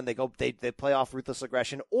 and they play off ruthless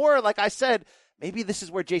aggression. Or, like I said, maybe this is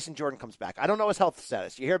where Jason Jordan comes back. I don't know his health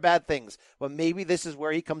status. You hear bad things, but maybe this is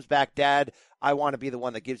where he comes back. Dad, I want to be the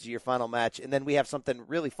one that gives you your final match, and then we have something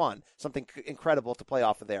really fun, something incredible to play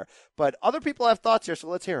off of there. But other people have thoughts here, so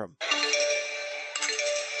let's hear them.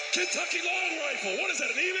 Kentucky Long Rifle. What is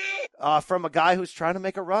that, an email? From a guy who's trying to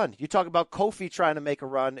make a run. You talk about Kofi trying to make a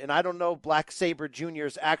run, and I don't know Black Sabre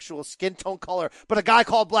Jr.'s actual skin tone color, but a guy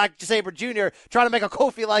called Black Sabre Jr. trying to make a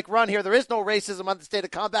Kofi-like run here. There is no racism on the State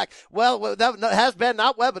of Combat. Well, that has been,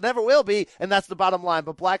 not well, but never will be, and that's the bottom line.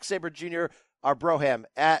 But Black Sabre Jr., our broham,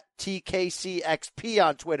 at TKCXP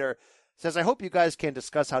on Twitter, says, I hope you guys can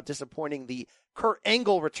discuss how disappointing the Kurt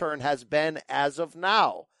Angle return has been as of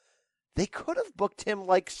now. They could have booked him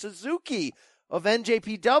like Suzuki of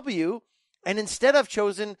NJPW and instead have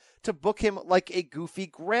chosen to book him like a goofy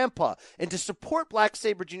grandpa. And to support Black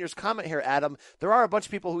Sabre Jr.'s comment here, Adam, there are a bunch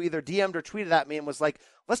of people who either DM'd or tweeted at me and was like,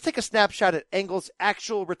 let's take a snapshot at Angle's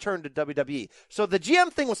actual return to WWE. So the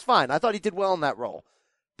GM thing was fine. I thought he did well in that role.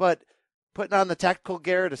 But putting on the tactical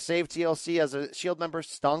gear to save TLC as a Shield member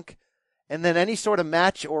stunk. And then any sort of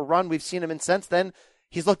match or run we've seen him in since then,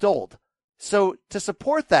 he's looked old. So to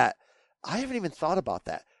support that, I haven't even thought about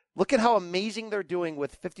that. Look at how amazing they're doing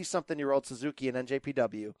with 50-something-year-old Suzuki in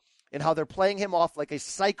NJPW and how they're playing him off like a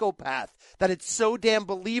psychopath, that it's so damn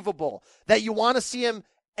believable that you want to see him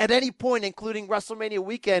at any point, including WrestleMania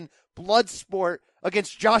weekend, Bloodsport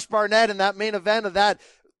against Josh Barnett in that main event of that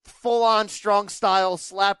full-on strong-style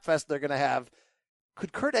slapfest they're going to have.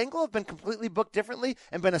 Could Kurt Angle have been completely booked differently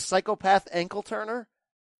and been a psychopath ankle-turner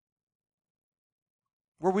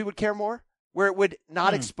where we would care more? Where it would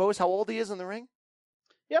not expose how old he is in the ring?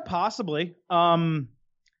 Yeah, possibly. I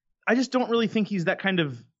just don't really think he's that kind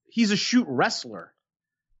of... He's a shoot wrestler.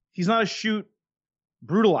 He's not a shoot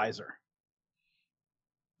brutalizer.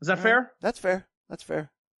 Is that fair? That's fair. That's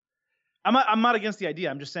fair. I'm not against the idea.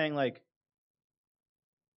 I'm just saying, like,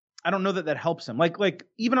 I don't know that helps him. Like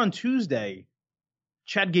even on Tuesday,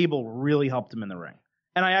 Chad Gable really helped him in the ring.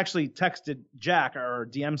 And I actually texted Jack, or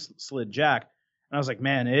DM slid Jack, And I was like,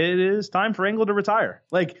 man, it is time for Angle to retire.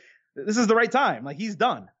 Like, this is the right time. Like, he's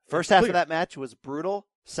done. First half of that match was brutal.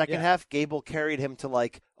 Second half, Gable carried him to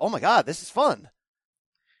like, oh my God, this is fun.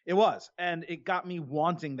 It was. And it got me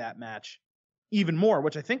wanting that match even more,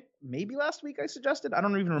 which I think maybe last week I suggested. I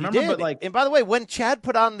don't even remember. But like, and by the way, when Chad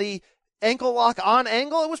put on the ankle lock on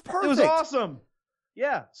Angle, it was perfect. It was awesome.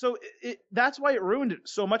 Yeah. So that's why it ruined it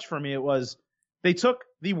so much for me. It was they took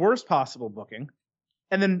the worst possible booking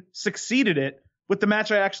and then succeeded it with the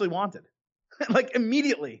match I actually wanted. Like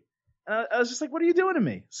immediately. I was just like, what are you doing to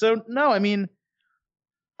me? So no, I mean,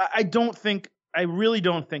 I really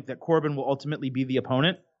don't think that Corbin will ultimately be the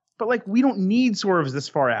opponent. But like, we don't need swerves this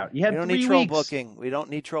far out. You had 3 weeks. We don't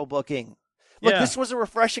need troll booking. Look, this was a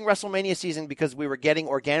refreshing WrestleMania season because we were getting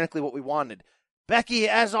organically what we wanted. Becky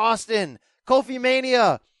as Austin, Kofi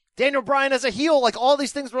Mania, Daniel Bryan as a heel. Like all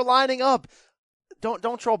these things were lining up.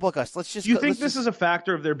 Don't troll book us. Let's just. Do you think this is a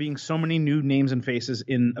factor of there being so many new names and faces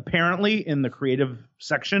apparently in the creative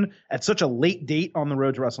section at such a late date on the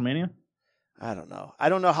road to WrestleMania? I don't know. I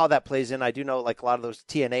don't know how that plays in. I do know like a lot of those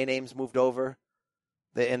TNA names moved over.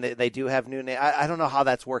 They do have new names. I don't know how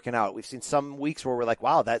that's working out. We've seen some weeks where we're like,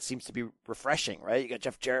 wow, that seems to be refreshing, right? You got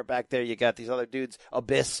Jeff Jarrett back there. You got these other dudes,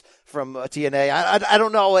 Abyss from TNA. I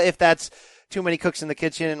don't know if that's too many cooks in the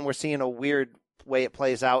kitchen and we're seeing a weird way it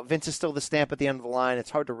plays out. Vince is still the stamp at the end of the line. It's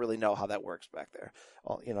hard to really know how that works back there.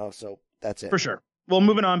 Well, so that's it. For sure. Well,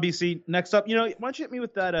 moving on, BC. Next up, why don't you hit me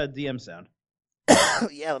with that DM sound?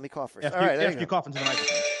 Yeah, let me cough first. After you cough into the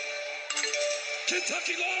microphone.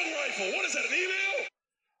 Kentucky Long Rifle. What is that, an email?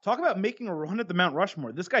 Talk about making a run at the Mount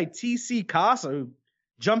Rushmore. This guy, TC Casa, who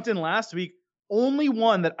jumped in last week, only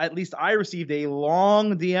one that at least I received a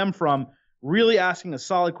long DM from, really asking a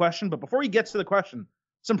solid question. But before he gets to the question,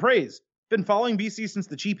 some praise. Been following BC since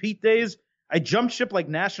the Cheap Heat days. I jumped ship like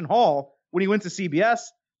Nash and Hall when he went to CBS.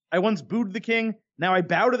 I once booed the King. Now I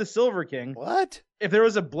bow to the Silver King. What? If there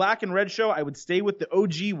was a black and red show, I would stay with the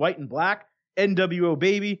OG white and black. NWO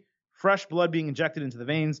baby. Fresh blood being injected into the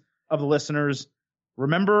veins of the listeners.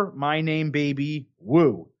 Remember my name, baby.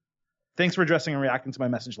 Woo. Thanks for addressing and reacting to my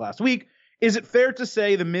message last week. Is it fair to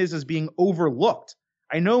say The Miz is being overlooked?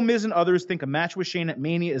 I know Miz and others think a match with Shane at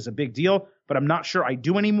Mania is a big deal, but I'm not sure I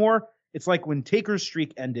do anymore. It's like when Taker's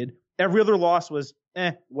streak ended. Every other loss was,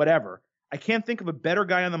 whatever. I can't think of a better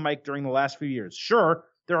guy on the mic during the last few years. Sure,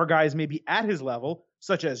 there are guys maybe at his level,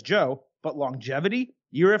 such as Joe, but longevity,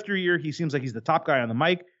 year after year, he seems like he's the top guy on the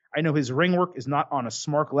mic. I know his ring work is not on a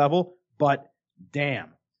Smark level, but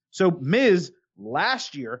damn. So Miz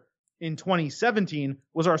last year in 2017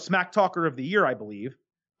 was our Smack Talker of the Year, I believe.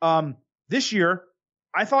 This year,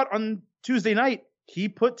 I thought on Tuesday night, he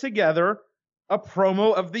put together a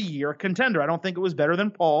promo of the year contender. I don't think it was better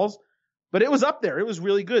than Paul's, but it was up there. It was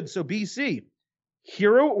really good. So BC,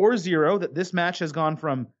 hero or zero that this match has gone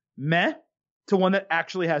from meh to one that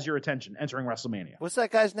actually has your attention entering WrestleMania. What's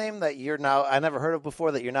that guy's name that you're now, I never heard of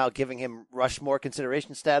before, that you're now giving him Rushmore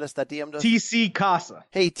consideration status, that DM does? TC Casa.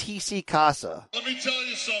 Hey, TC Casa. Let me tell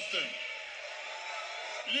you something.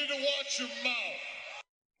 You need to watch your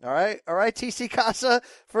mouth. All right, TC Casa.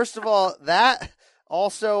 First of all, that.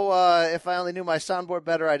 Also, if I only knew my soundboard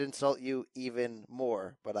better, I'd insult you even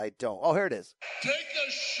more, but I don't. Oh, here it is. Take a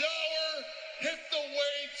shower, hit the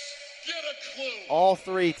weights, get a clue. All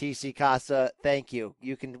 3, TC Casa. Thank you.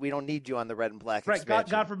 We don't need you on the red and black expansion. Right,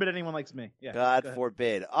 God forbid anyone likes me. Yeah, God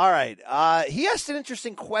forbid. All right. He asked an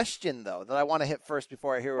interesting question, though, that I want to hit first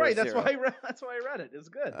before I hear Right, that's why I read it. It's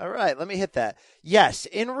good. All right, let me hit that. Yes,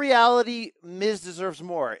 in reality, Miz deserves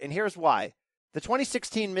more, and here's why. The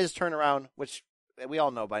 2016 Miz turnaround, which we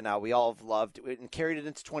all know by now, we all have loved and carried it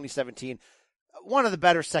into 2017. One of the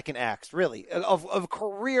better second acts, really, of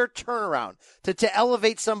career turnaround to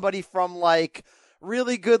elevate somebody from like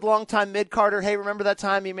really good longtime mid-carder. Hey, remember that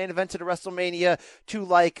time he main evented a WrestleMania to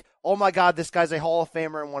like, oh my God, this guy's a Hall of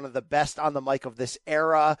Famer and one of the best on the mic of this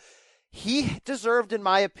era. He deserved, in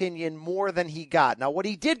my opinion, more than he got. Now, what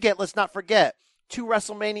he did get, let's not forget, 2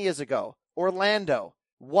 WrestleManias ago, Orlando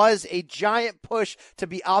was a giant push to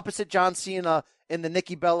be opposite John Cena in the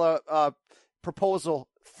Nikki Bella proposal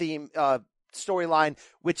theme storyline,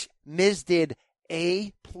 which Miz did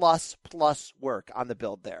A++ work on the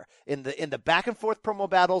build there. In the back and forth promo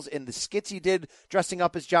battles, in the skits he did dressing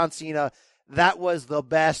up as John Cena, that was the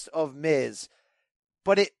best of Miz.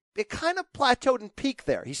 But it kind of plateaued and peaked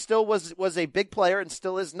there. He still was a big player and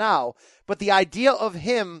still is now. But the idea of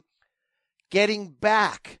him getting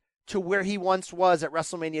back to where he once was at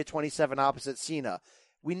WrestleMania 27 opposite Cena,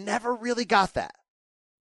 we never really got that.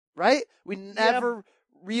 Right? We never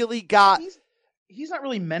really got he's not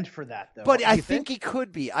really meant for that, though. But I think he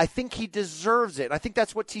could be. I think he deserves it. I think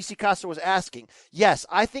that's what TC Costa was asking. Yes,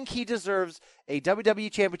 I think he deserves a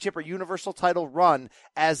WWE Championship or Universal title run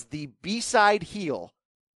as the B-side heel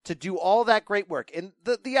to do all that great work. And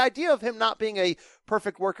the idea of him not being a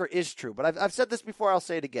perfect worker is true. But I've said this before, I'll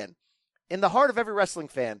say it again. In the heart of every wrestling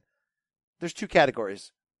fan, there's two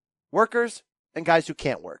categories: workers and guys who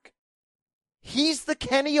can't work. He's the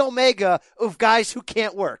Kenny Omega of guys who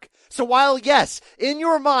can't work. So while, yes, in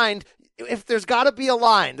your mind, if there's got to be a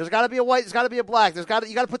line, there's got to be a white, there's got to be a black, you got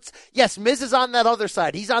to put, yes, Miz is on that other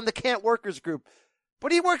side. He's on the can't workers group.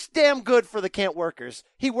 But he works damn good for the can't workers.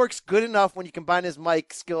 He works good enough when you combine his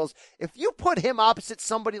mic skills. If you put him opposite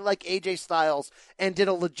somebody like AJ Styles and did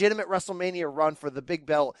a legitimate WrestleMania run for the big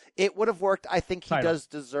belt, it would have worked. I think he does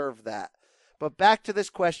deserve that. But back to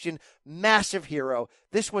this question, massive hero.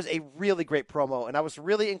 This was a really great promo, and I was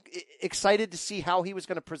really excited to see how he was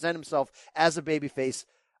going to present himself as a babyface.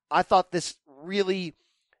 I thought this really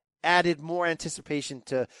added more anticipation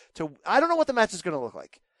to I don't know what the match is going to look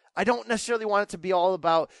like. I don't necessarily want it to be all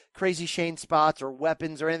about crazy Shane spots or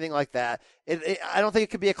weapons or anything like that. I don't think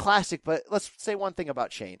it could be a classic, but let's say one thing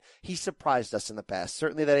about Shane. He surprised us in the past.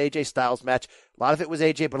 Certainly that AJ Styles match, a lot of it was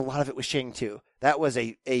AJ, but a lot of it was Shane too. That was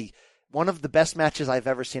one of the best matches I've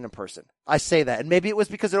ever seen in person. I say that. And maybe it was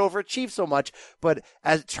because it overachieved so much, but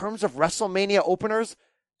as in terms of WrestleMania openers,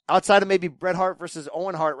 outside of maybe Bret Hart versus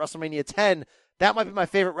Owen Hart, WrestleMania 10, that might be my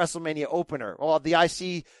favorite WrestleMania opener. Well, the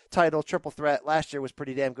IC title triple threat last year was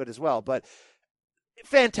pretty damn good as well, but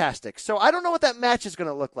fantastic. So I don't know what that match is going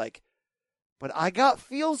to look like, but I got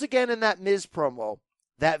feels again in that Miz promo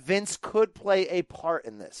that Vince could play a part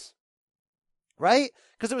in this. Right?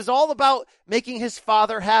 Because it was all about making his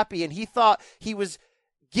father happy, and he thought he was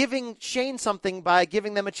giving Shane something by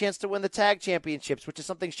giving them a chance to win the tag championships, which is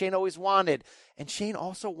something Shane always wanted. And Shane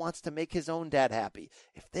also wants to make his own dad happy.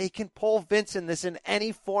 If they can pull Vince in this in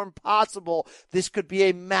any form possible, this could be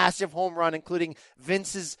a massive home run, including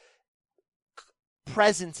Vince's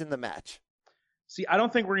presence in the match. See, I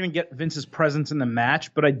don't think we're going to get Vince's presence in the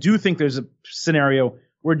match, but I do think there's a scenario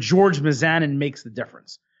where George Mizanin makes the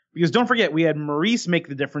difference. Because don't forget, we had Maurice make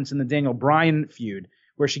the difference in the Daniel Bryan feud,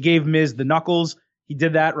 where she gave Miz the knuckles. He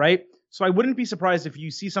did that, right? So I wouldn't be surprised if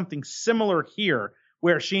you see something similar here,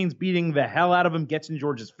 where Shane's beating the hell out of him, gets in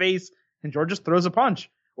George's face, and George just throws a punch.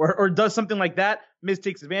 Or does something like that. Miz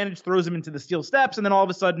takes advantage, throws him into the steel steps, and then all of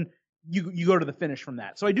a sudden, you go to the finish from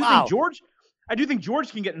that. So I do think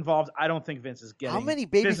George can get involved. I don't think Vince is getting. How many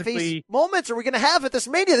babyface moments are we going to have at this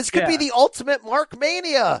Mania? This could be the ultimate Mark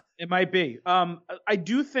Mania. It might be. I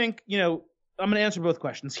do think, I'm going to answer both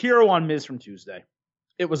questions. Hero on Miz from Tuesday.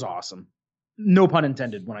 It was awesome. No pun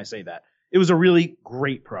intended when I say that. It was a really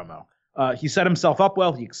great promo. He set himself up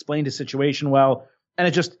well. He explained his situation well, and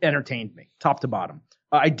it just entertained me, top to bottom.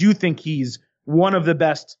 I do think he's one of the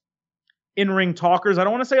best in-ring talkers. I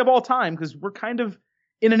don't want to say of all time, because we're kind of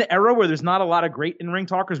in an era where there's not a lot of great in-ring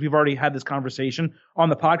talkers. We've already had this conversation on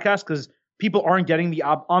the podcast because people aren't getting the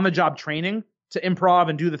on-the-job training to improv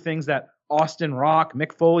and do the things that Austin, Rock,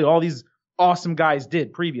 Mick Foley, all these awesome guys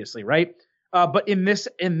did previously, right? But in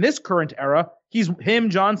this current era,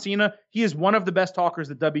 John Cena, he is one of the best talkers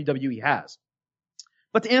that WWE has.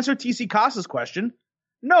 But to answer TC Costa's question,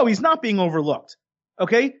 no, he's not being overlooked.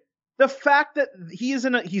 Okay? The fact that he's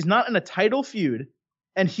not in a title feud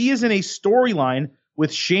and he is in a storyline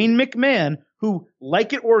with Shane McMahon, who,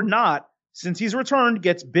 like it or not, since he's returned,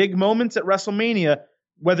 gets big moments at WrestleMania,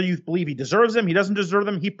 whether you believe he deserves them, he doesn't deserve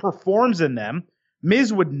them, he performs in them.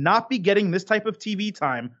 Miz would not be getting this type of TV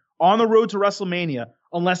time on the road to WrestleMania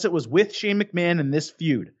unless it was with Shane McMahon in this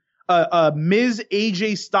feud. Miz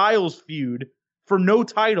AJ Styles feud for no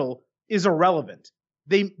title is irrelevant.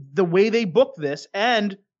 The way they booked this,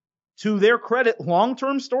 and to their credit,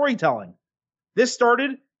 long-term storytelling. This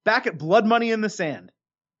started back at Blood Money in the Sand,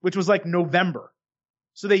 which was like November.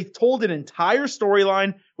 So they told an entire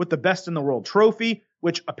storyline with the Best in the World trophy,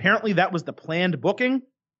 which apparently that was the planned booking,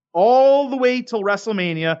 all the way till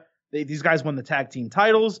WrestleMania. These guys won the tag team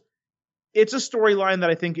titles. It's a storyline that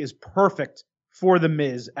I think is perfect for The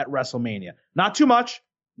Miz at WrestleMania. Not too much,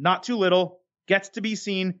 not too little, gets to be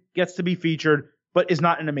seen, gets to be featured, but is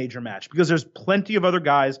not in a major match because there's plenty of other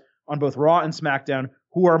guys on both Raw and SmackDown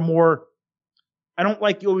who are more, I don't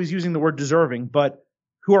like always using the word deserving, but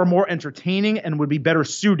who are more entertaining and would be better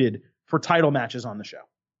suited for title matches on the show.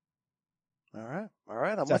 All right.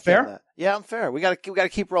 I'm Is that fair? On that. Yeah, I'm fair. We got to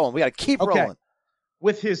keep rolling. Rolling.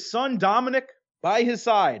 With his son Dominic by his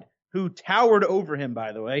side, who towered over him,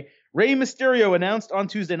 by the way, Rey Mysterio announced on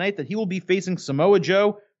Tuesday night that he will be facing Samoa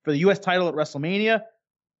Joe for the U.S. title at WrestleMania.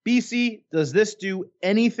 BC, does this do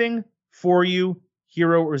anything for you,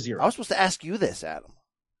 hero or zero? I was supposed to ask you this, Adam.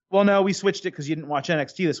 Well, no, we switched it because you didn't watch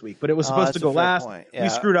NXT this week, but it was supposed to go last. Yeah. We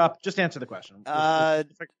screwed up. Just answer the question. No,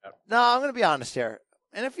 I'm going to be honest here.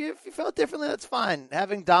 And if you feel it differently, that's fine.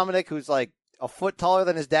 Having Dominic, who's like a foot taller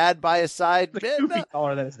than his dad by his side.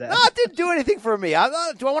 Taller than his dad. No, it didn't do anything for me. Do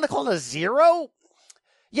I want to call it a 0?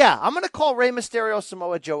 Yeah, I'm going to call Rey Mysterio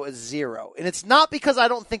Samoa Joe a 0. And it's not because I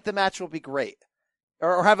don't think the match will be great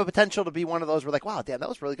or have a potential to be one of those where like, wow, damn, that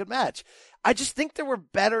was a really good match. I just think there were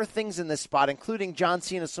better things in this spot, including John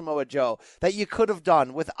Cena, Samoa Joe, that you could have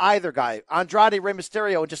done with either guy. Andrade, Rey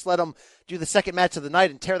Mysterio, and just let them do the second match of the night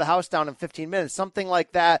and tear the house down in 15 minutes. Something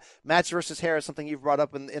like that. Match versus hair is something you've brought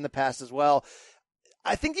up in the past as well.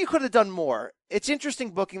 I think you could have done more. It's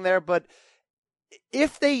interesting booking there, but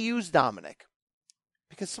if they use Dominic,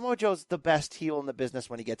 because Samoa Joe's the best heel in the business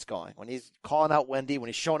when he gets going. When he's calling out Wendy, when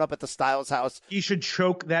he's showing up at the Styles house. He should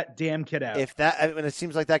choke that damn kid out. It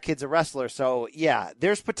seems like that kid's a wrestler. So, yeah,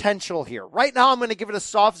 there's potential here. Right now, I'm going to give it a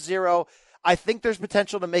soft 0. I think there's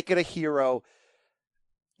potential to make it a hero.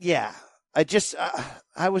 Yeah. I did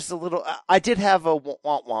have a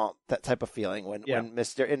womp that type of feeling when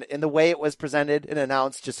Mr. In the way it was presented and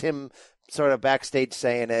announced, just him sort of backstage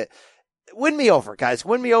saying it. Win me over, guys.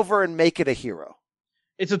 Win me over and make it a hero.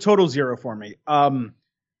 It's a total 0 for me.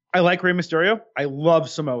 I like Rey Mysterio. I love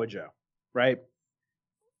Samoa Joe, right?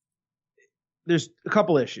 There's a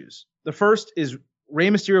couple issues. The first is Rey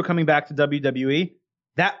Mysterio coming back to WWE.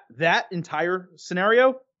 That entire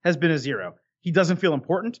scenario has been a 0. He doesn't feel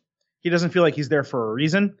important. He doesn't feel like he's there for a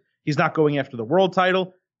reason. He's not going after the world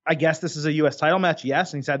title. I guess this is a U.S. title match,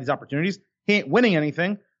 yes, and he's had these opportunities. He ain't winning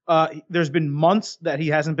anything. There's been months that he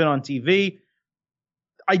hasn't been on TV.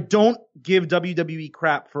 I don't give WWE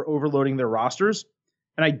crap for overloading their rosters,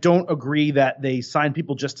 and I don't agree that they sign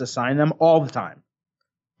people just to sign them all the time.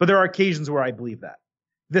 But there are occasions where I believe that.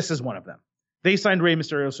 This is one of them. They signed Rey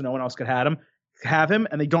Mysterio so no one else could have him,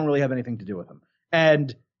 and they don't really have anything to do with him.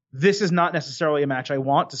 And this is not necessarily a match I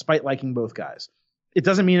want, despite liking both guys. It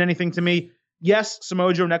doesn't mean anything to me. Yes,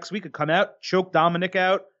 Samoa Joe next week could come out, choke Dominic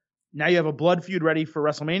out. Now you have a blood feud ready for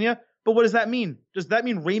WrestleMania. But what does that mean? Does that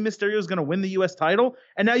mean Rey Mysterio is going to win the U.S. title?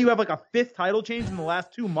 And now you have like a 5th title change in the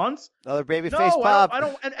last 2 months? Another babyface pop. I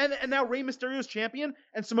don't. And now Rey Mysterio is champion,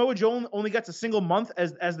 and Samoa Joe only gets a single month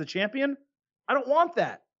as the champion? I don't want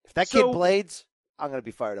that. If that kid blades, I'm going to be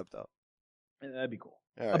fired up, though. That'd be cool.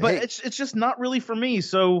 Right. But it's just not really for me,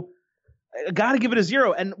 so I got to give it a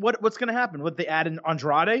 0. And what's going to happen? Would they add an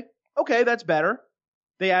Andrade? Okay, that's better.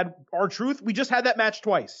 They add R-Truth. We just had that match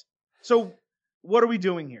twice. So what are we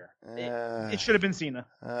doing here? It should have been Cena.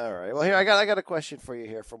 All right. Well, here I got a question for you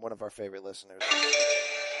here from one of our favorite listeners.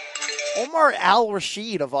 Omar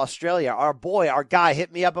Al-Rashid of Australia, our boy, our guy,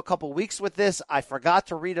 hit me up a couple weeks with this. I forgot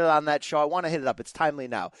to read it on that show. I want to hit it up. It's timely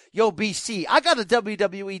now. Yo, BC, I got a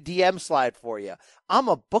WWE DM slide for you. I'm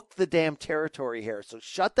a book the damn territory here, so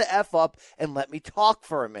shut the F up and let me talk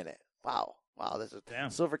for a minute. Wow, this is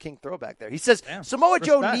a Silver King throwback there. He says, Samoa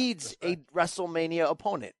Joe needs a WrestleMania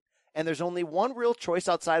opponent. And there's only one real choice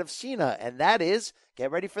outside of Cena, and that is, get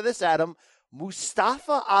ready for this, Adam,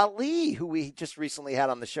 Mustafa Ali, who we just recently had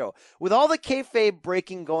on the show. With all the kayfabe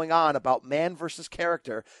breaking going on about man versus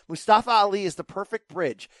character, Mustafa Ali is the perfect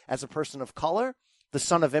bridge as a person of color, the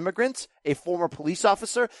son of immigrants, a former police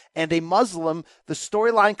officer, and a Muslim. The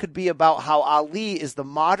storyline could be about how Ali is the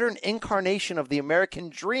modern incarnation of the American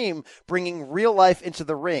dream, bringing real life into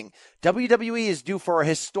the ring. WWE is due for a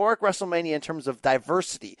historic WrestleMania in terms of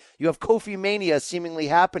diversity. You have Kofi Mania seemingly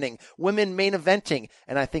happening, women main eventing,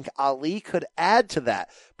 and I think Ali could add to that.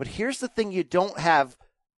 But here's the thing you don't have.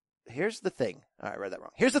 Here's the thing. I read that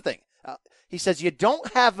wrong. Here's the thing. He says you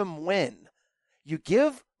don't have him win. You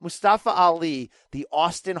give Mustafa Ali the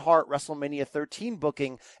Austin Hart WrestleMania 13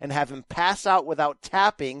 booking and have him pass out without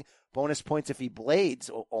tapping. Bonus points if he blades,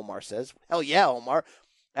 Omar says. Hell yeah, Omar.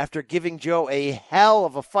 After giving Joe a hell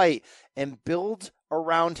of a fight and build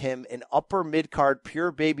around him an upper mid-card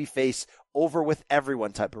pure babyface over with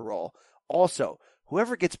everyone type of role. Also,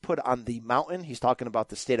 whoever gets put on the mountain, he's talking about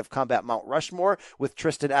the State of Combat Mount Rushmore with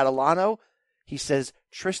Tristan Adelano. He says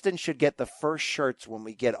Tristan should get the first shirts when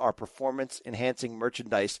we get our performance-enhancing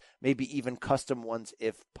merchandise, maybe even custom ones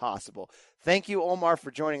if possible. Thank you, Omar,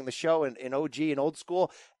 for joining the show in OG and Old School.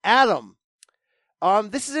 Adam,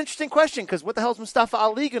 this is an interesting question because what the hell is Mustafa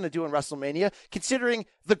Ali going to do in WrestleMania, considering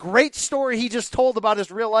the great story he just told about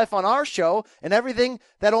his real life on our show and everything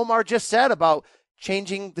that Omar just said about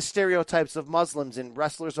changing the stereotypes of Muslims and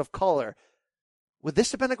wrestlers of color? Would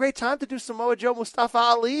this have been a great time to do Samoa Joe Mustafa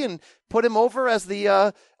Ali and put him over as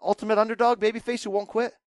the ultimate underdog babyface who won't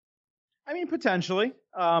quit? I mean, potentially.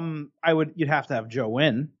 You'd have to have Joe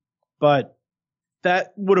win, but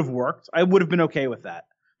that would have worked. I would have been okay with that.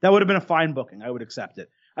 That would have been a fine booking. I would accept it.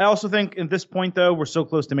 I also think at this point, though, we're so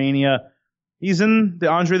close to Mania. He's in the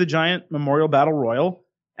Andre the Giant Memorial Battle Royal,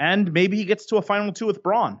 and maybe he gets to a final 2 with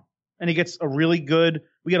Braun, and we get a really good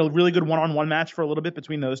one-on-one match for a little bit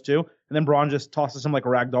between those two, and then Braun just tosses him like a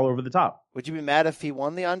ragdoll over the top. Would you be mad if he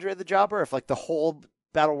won the Andre the Jobber? If like the whole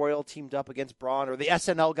Battle Royal teamed up against Braun, or the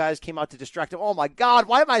SNL guys came out to distract him? Oh my God,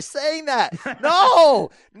 why am I saying that? No.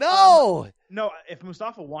 No, if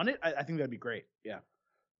Mustafa won it, I think that'd be great. Yeah.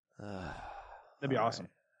 That'd be awesome.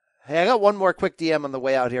 Hey, I got one more quick DM on the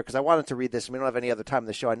way out here because I wanted to read this and we don't have any other time in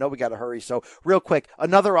the show. I know we got to hurry. So real quick,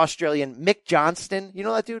 another Australian, Mick Johnston. You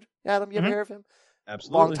know that dude, Adam? You ever hear of him?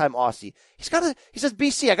 Absolutely. Longtime Aussie. He says,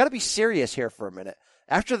 BC, I got to be serious here for a minute.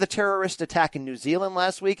 After the terrorist attack in New Zealand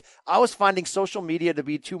last week, I was finding social media to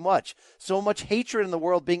be too much. So much hatred in the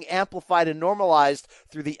world being amplified and normalized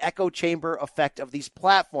through the echo chamber effect of these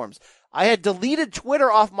platforms. I had deleted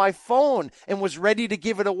Twitter off my phone and was ready to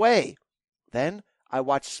give it away. Then I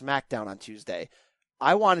watched SmackDown on Tuesday.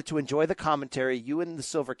 I wanted to enjoy the commentary you and the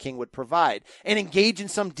Silver King would provide and engage in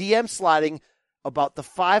some DM sliding about the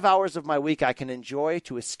 5 hours of my week I can enjoy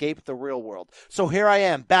to escape the real world. So here I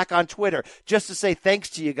am, back on Twitter, just to say thanks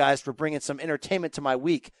to you guys for bringing some entertainment to my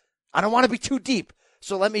week. I don't want to be too deep,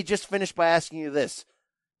 so let me just finish by asking you this.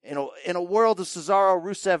 In a world of Cesaro,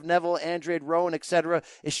 Rusev, Neville, Andrade, Rowan, etc.,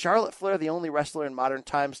 is Charlotte Flair the only wrestler in modern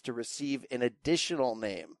times to receive an additional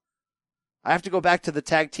name? I have to go back to the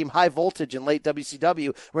tag team High Voltage in late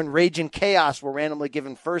WCW when Rage and Chaos were randomly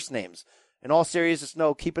given first names. In all seriousness,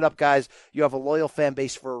 no, keep it up, guys. You have a loyal fan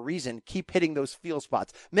base for a reason. Keep hitting those feel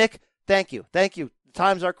spots. Mick, thank you. Thank you. The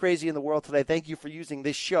times are crazy in the world today. Thank you for using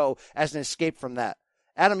this show as an escape from that.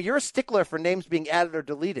 Adam, you're a stickler for names being added or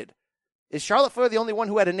deleted. Is Charlotte Flair the only one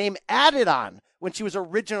who had a name added on when she was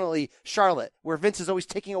originally Charlotte, where Vince is always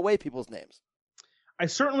taking away people's names? I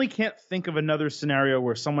certainly can't think of another scenario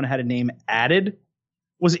where someone had a name added.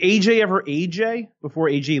 Was AJ ever AJ before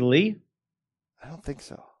AJ Lee? I don't think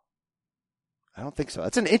so.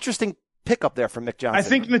 That's an interesting pickup there from Mick Johnson. I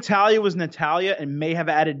think Natalya was Natalya and may have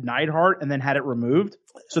added Neidhart and then had it removed.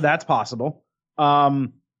 So that's possible. I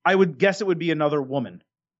would guess it would be another woman.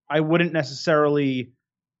 I wouldn't necessarily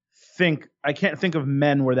I can't think of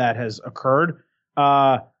men where that has occurred.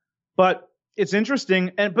 But it's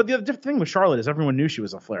interesting. But the other thing with Charlotte is everyone knew she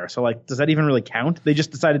was a Flair. So like, does that even really count? They just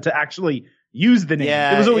decided to actually use the name.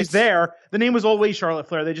 Yeah, it was always there. The name was always Charlotte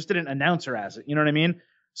Flair. They just didn't announce her as it. You know what I mean?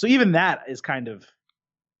 So even that is kind of,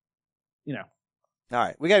 All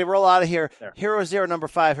right. We got to roll out of here. There. Hero Zero number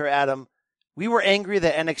 5 here, Adam. We were angry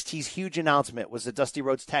that NXT's huge announcement was the Dusty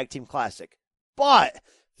Rhodes Tag Team Classic. But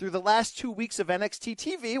through the last 2 weeks of NXT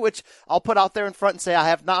TV, which I'll put out there in front and say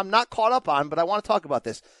I'm not caught up on, but I want to talk about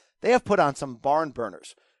this. They have put on some barn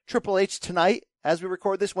burners. Triple H tonight, as we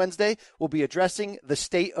record this Wednesday, will be addressing the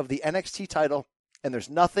state of the NXT title, and there's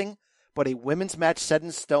nothing but a women's match set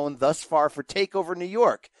in stone thus far for TakeOver New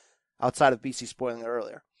York, outside of BC spoiling it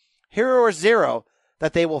earlier. Hero or Zero,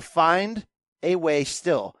 that they will find a way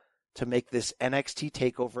still to make this NXT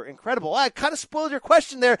TakeOver incredible. I kind of spoiled your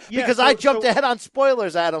question there because I jumped ahead on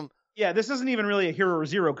spoilers, Adam. Yeah, this isn't even really a Hero or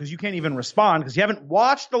Zero because you can't even respond because you haven't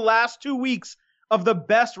watched the last 2 weeks of the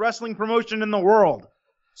best wrestling promotion in the world.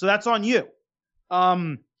 So that's on you.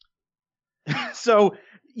 So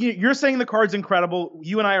you're saying the card's incredible.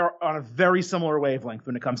 You and I are on a very similar wavelength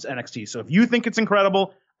when it comes to NXT. So if you think it's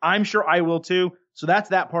incredible, I'm sure I will too. So that's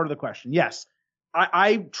that part of the question. Yes,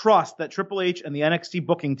 I trust that Triple H and the NXT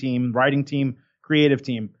booking team, writing team, creative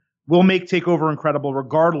team will make TakeOver incredible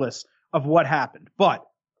regardless of what happened.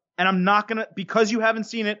 And I'm not going to, because you haven't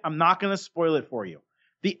seen it, I'm not going to spoil it for you.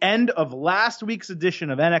 The end of last week's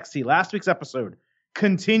edition of NXT, last week's episode,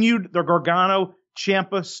 continued the Gargano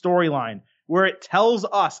Ciampa storyline, where it tells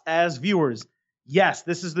us as viewers, yes,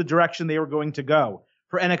 this is the direction they were going to go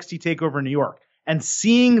for NXT TakeOver New York. And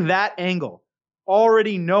seeing that angle,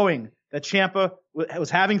 already knowing that Ciampa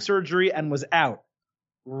was having surgery and was out,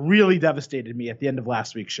 really devastated me at the end of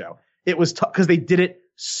last week's show. It was tough because they did it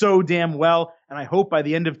so damn well. And I hope by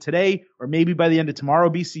the end of today, or maybe by the end of tomorrow,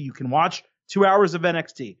 BC, you can watch 2 hours of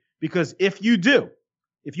NXT. Because if you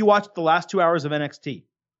watch the last 2 hours of NXT,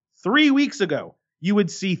 3 weeks ago, you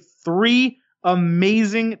would see 3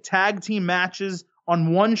 amazing tag team matches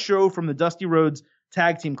on one show from the Dusty Rhodes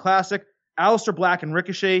Tag Team Classic. Aleister Black and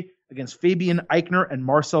Ricochet against Fabian Eichner and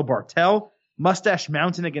Marcel Bartel. Mustache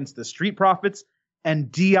Mountain against the Street Profits.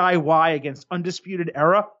 And DIY against Undisputed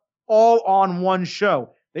Era. All on one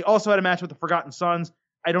show. They also had a match with the Forgotten Sons.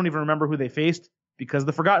 I don't even remember who they faced because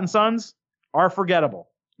the Forgotten Sons are forgettable.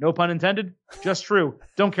 No pun intended. Just true.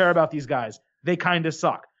 Don't care about these guys. They kind of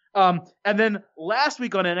suck. And then last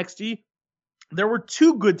week on NXT, there were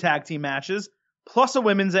 2 good tag team matches, plus a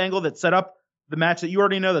women's angle that set up the match that you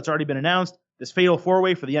already know that's already been announced, this Fatal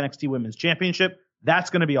 4-Way for the NXT Women's Championship. That's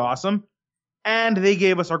going to be awesome. And they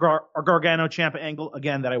gave us our Gargano Ciampa angle,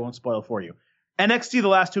 again, that I won't spoil for you. NXT the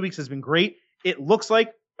last 2 weeks has been great. It looks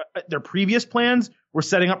like their previous plans were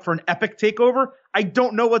setting up for an epic takeover. I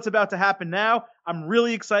don't know what's about to happen now. I'm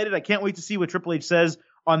really excited. I can't wait to see what Triple H says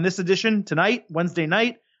on this edition tonight, Wednesday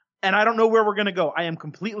night. And I don't know where we're going to go. I am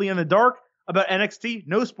completely in the dark about NXT.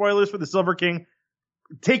 No spoilers for the Silver King.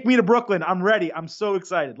 Take me to Brooklyn. I'm ready. I'm so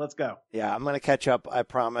excited. Let's go. Yeah, I'm going to catch up. I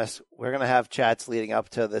promise. We're going to have chats leading up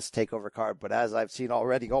to this takeover card. But as I've seen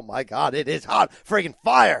already, oh my God, it is hot. Friggin'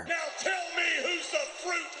 fire. Now tell me who's the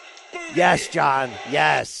fruit booty. Yes, John.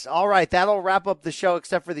 Yes. All right. That'll wrap up the show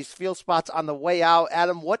except for these field spots on the way out.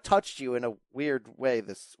 Adam, what touched you in a weird way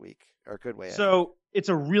this week? Or a good way? So it's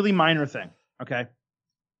a really minor thing. Okay.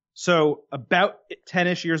 So about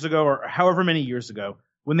 10-ish years ago or however many years ago,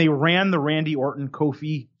 when they ran the Randy Orton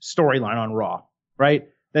Kofi storyline on Raw, right?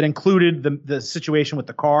 That included the situation with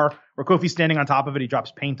the car where Kofi's standing on top of it. He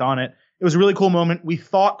drops paint on it. It was a really cool moment. We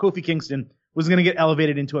thought Kofi Kingston was going to get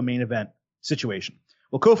elevated into a main event situation.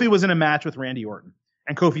 Well, Kofi was in a match with Randy Orton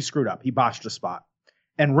and Kofi screwed up. He botched a spot.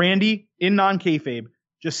 And Randy, in non-kayfabe,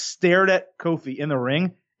 just stared at Kofi in the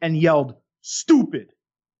ring and yelled, "Stupid,"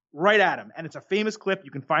 right at him. And it's a famous clip.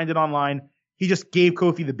 You can find it online. He just gave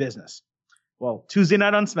Kofi the business. Well, Tuesday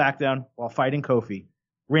night on SmackDown, while fighting Kofi,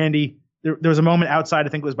 Randy, there was a moment outside, I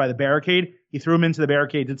think it was by the barricade. He threw him into the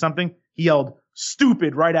barricade, did something. He yelled,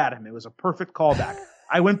 "Stupid," right at him. It was a perfect callback.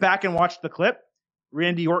 I went back and watched the clip.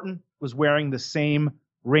 Randy Orton was wearing the same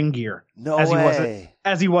ring gear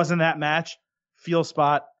as he was in that match. Feel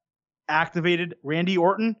spot activated. Randy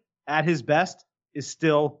Orton, at his best, is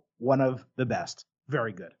still one of the best.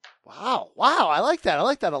 Very good. Wow. I like that. I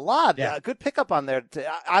like that a lot. Yeah. Good pickup on there.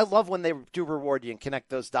 I love when they do reward you and connect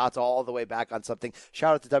those dots all the way back on something.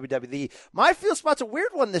 Shout out to WWE. My field spot's a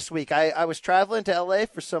weird one this week. I was traveling to LA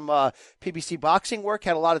for some PBC boxing work,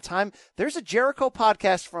 had a lot of time. There's a Jericho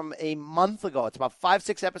podcast from a month ago. It's about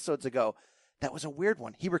 5-6 episodes ago. That was a weird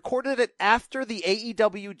one. He recorded it after the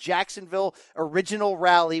AEW Jacksonville original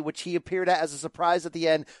rally, which he appeared at as a surprise at the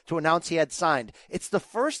end to announce he had signed. It's the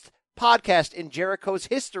first podcast in Jericho's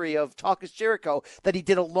history of Talk is Jericho that he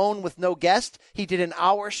did alone with no guest. He did an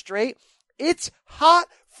hour straight. It's hot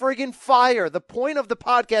friggin' fire. The point of the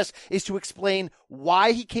podcast is to explain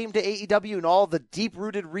why he came to AEW and all the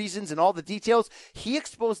deep-rooted reasons and all the details. He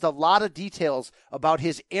exposed a lot of details about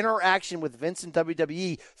his interaction with Vince and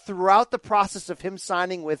WWE throughout the process of him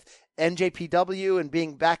signing with NJPW and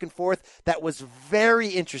being back and forth. That was very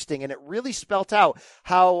interesting, and it really spelt out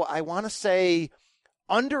how, I want to say,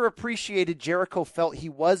 underappreciated Jericho felt he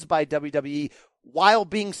was by WWE while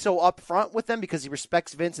being so upfront with them because he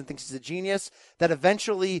respects Vince and thinks he's a genius, that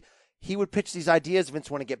eventually he would pitch these ideas. Vince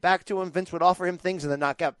wouldn't get back to him. Vince would offer him things and then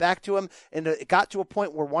not get back to him. And it got to a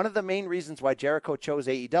point where one of the main reasons why Jericho chose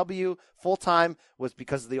AEW full-time was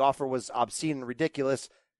because the offer was obscene and ridiculous,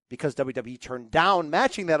 because WWE turned down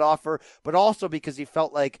matching that offer, but also because he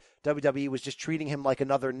felt like WWE was just treating him like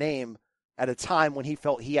another name at a time when he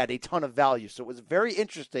felt he had a ton of value. So it was very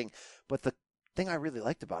interesting. But the thing I really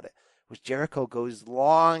liked about it was Jericho goes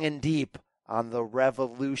long and deep on the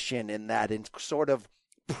revolution in that and sort of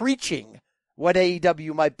preaching what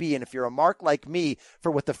AEW might be. And if you're a mark like me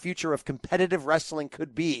for what the future of competitive wrestling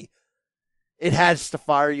could be, it has to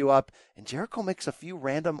fire you up. And Jericho makes a few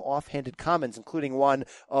random offhanded comments, including one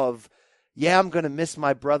of, "Yeah, I'm going to miss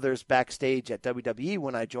my brothers backstage at WWE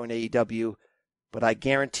when I join AEW, but I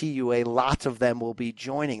guarantee you a lot of them will be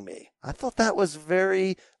joining me." I thought that was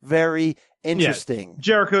very, very interesting.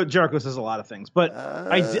 Yeah, Jericho says a lot of things, but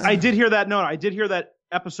I did hear that. No, I did hear that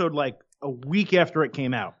episode like a week after it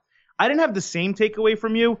came out. I didn't have the same takeaway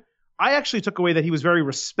from you. I actually took away that he was very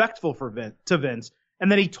respectful to Vince,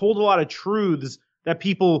 and that he told a lot of truths that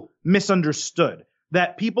people misunderstood.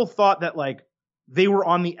 That people thought that like they were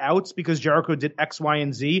on the outs because Jericho did X, Y,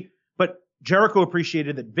 and Z, but Jericho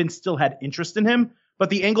appreciated that Vince still had interest in him. But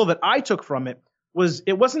the angle that I took from it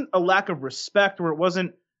wasn't a lack of respect or it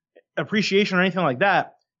wasn't appreciation or anything like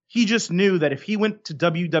that. He just knew that if he went to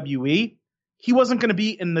WWE, he wasn't going to be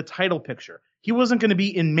in the title picture. He wasn't going to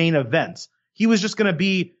be in main events. He was just going to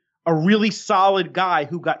be a really solid guy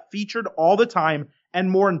who got featured all the time. And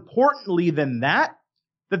more importantly than that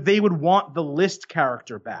they would want the list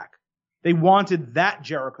character back. They wanted that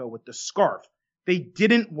Jericho with the scarf. They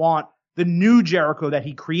didn't want the new Jericho that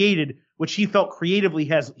he created, which he felt creatively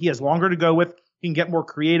he has longer to go with, he can get more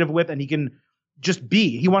creative with, and he can just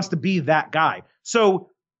be. He wants to be that guy. So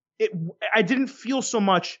I didn't feel so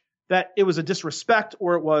much that it was a disrespect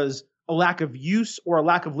or it was a lack of use or a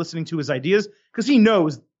lack of listening to his ideas, because he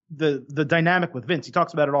knows the dynamic with Vince. He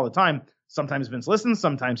talks about it all the time. Sometimes Vince listens,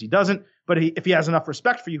 sometimes he doesn't. But if he has enough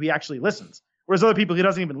respect for you, he actually listens. Whereas other people, he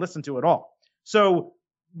doesn't even listen to at all. So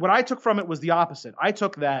what I took from it was the opposite. I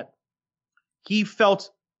took that he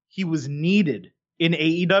felt he was needed in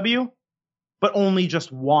AEW, but only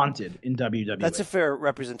just wanted in WWE. That's a fair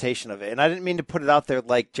representation of it. And I didn't mean to put it out there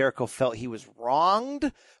like Jericho felt he was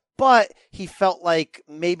wronged, but he felt like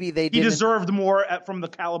maybe they didn't. He deserved more from the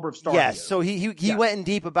caliber of star. Yes, so he went in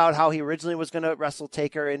deep about how he originally was going to wrestle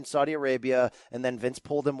Taker in Saudi Arabia, and then Vince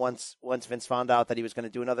pulled him once Vince found out that he was going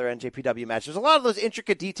to do another NJPW match. There's a lot of those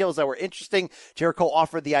intricate details that were interesting. Jericho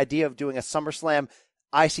offered the idea of doing a SummerSlam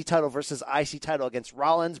IC title versus IC title against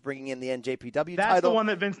Rollins, bringing in the NJPW title. That's the one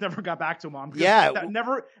that Vince never got back to him on. Yeah.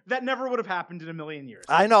 That never would have happened in a million years.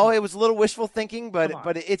 I know, it was a little wishful thinking,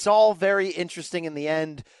 but it's all very interesting in the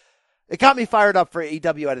end. It got me fired up for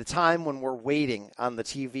AEW at a time when we're waiting on the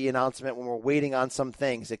TV announcement, when we're waiting on some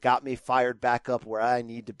things. It got me fired back up where I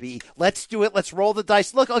need to be. Let's do it. Let's roll the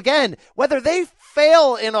dice. Look, again, whether they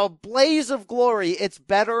fail in a blaze of glory, it's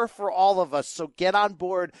better for all of us. So get on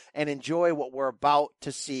board and enjoy what we're about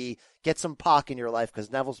to see. Get some Pac in your life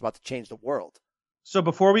because Neville's about to change the world. So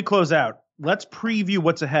before we close out, let's preview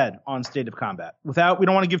what's ahead on State of Combat. We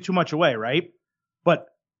don't want to give too much away, right? But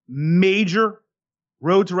major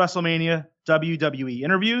Road to WrestleMania WWE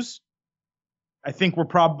interviews. I think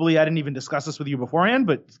I didn't even discuss this with you beforehand,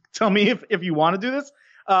 but tell me if you want to do this.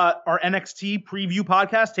 Our NXT preview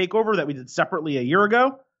podcast takeover that we did separately a year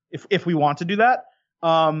ago, if we want to do that.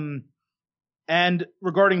 And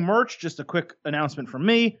regarding merch, just a quick announcement from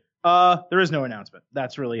me. There is no announcement.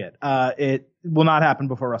 That's really it. It will not happen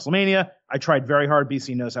before WrestleMania. I tried very hard.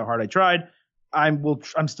 BC knows how hard I tried.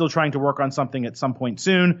 I'm still trying to work on something at some point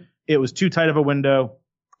soon. It was too tight of a window.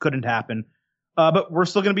 Couldn't happen. But we're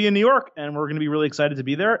still going to be in New York, and we're going to be really excited to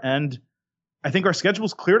be there. And I think our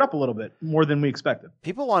schedule's cleared up a little bit more than we expected.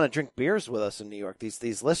 People want to drink beers with us in New York.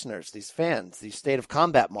 These listeners, these fans, these State of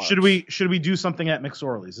Combat marks. Should we do something at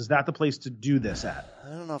McSorley's? Is that the place to do this at? I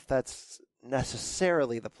don't know if that's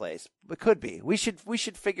necessarily the place. It could be. We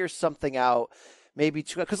should figure something out. Maybe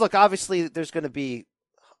because look, obviously there's going to be,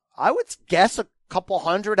 I would guess, a couple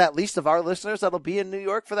hundred at least of our listeners that'll be in New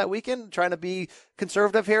York for that weekend. Trying to be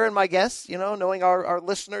conservative here in my guess, knowing our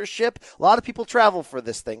listenership. A lot of people travel for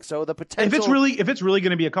this thing, so the potential. If it's really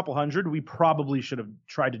going to be a couple hundred, we probably should have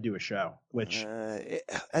tried to do a show. Which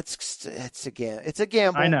it's a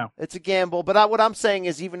gamble. I know it's a gamble, but what I'm saying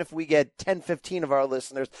is, even if we get 10, 15 of our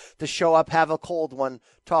listeners to show up, have a cold one,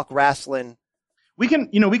 talk wrestling, we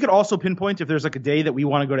could also pinpoint if there's like a day that we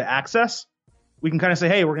want to go to Access. We can kind of say,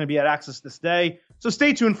 hey, we're going to be at Access this day. So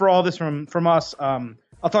stay tuned for all this from us.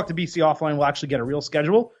 I'll talk to BC offline. We'll actually get a real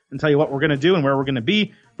schedule and tell you what we're going to do and where we're going to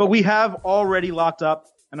be. But we have already locked up,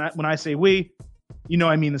 and when I say we,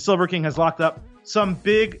 I mean the Silver King has locked up some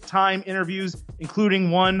big-time interviews, including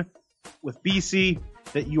one with BC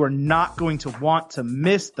that you are not going to want to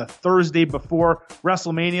miss the Thursday before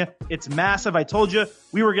WrestleMania. It's massive. I told you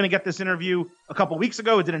we were going to get this interview a couple weeks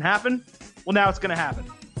ago. It didn't happen. Well, now it's going to happen.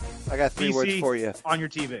 I got three BC words for you. On your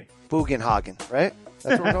TV. Bugenhagen, right?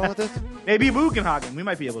 That's what we're going with this? Maybe Bugenhagen. We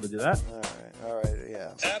might be able to do that. All right,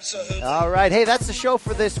 yeah. Absolutely. All right. Hey, that's the show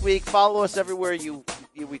for this week. Follow us everywhere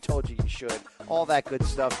we told you should. All that good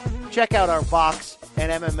stuff. Check out our box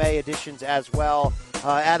and MMA editions as well.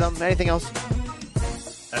 Adam, anything else?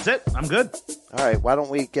 That's it. I'm good. All right. Why don't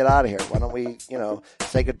we get out of here? Why don't we,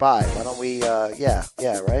 say goodbye? Why don't we,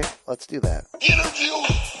 right? Let's do that. Interview's over.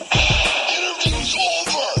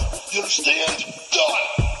 You understand?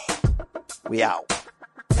 Done. We out.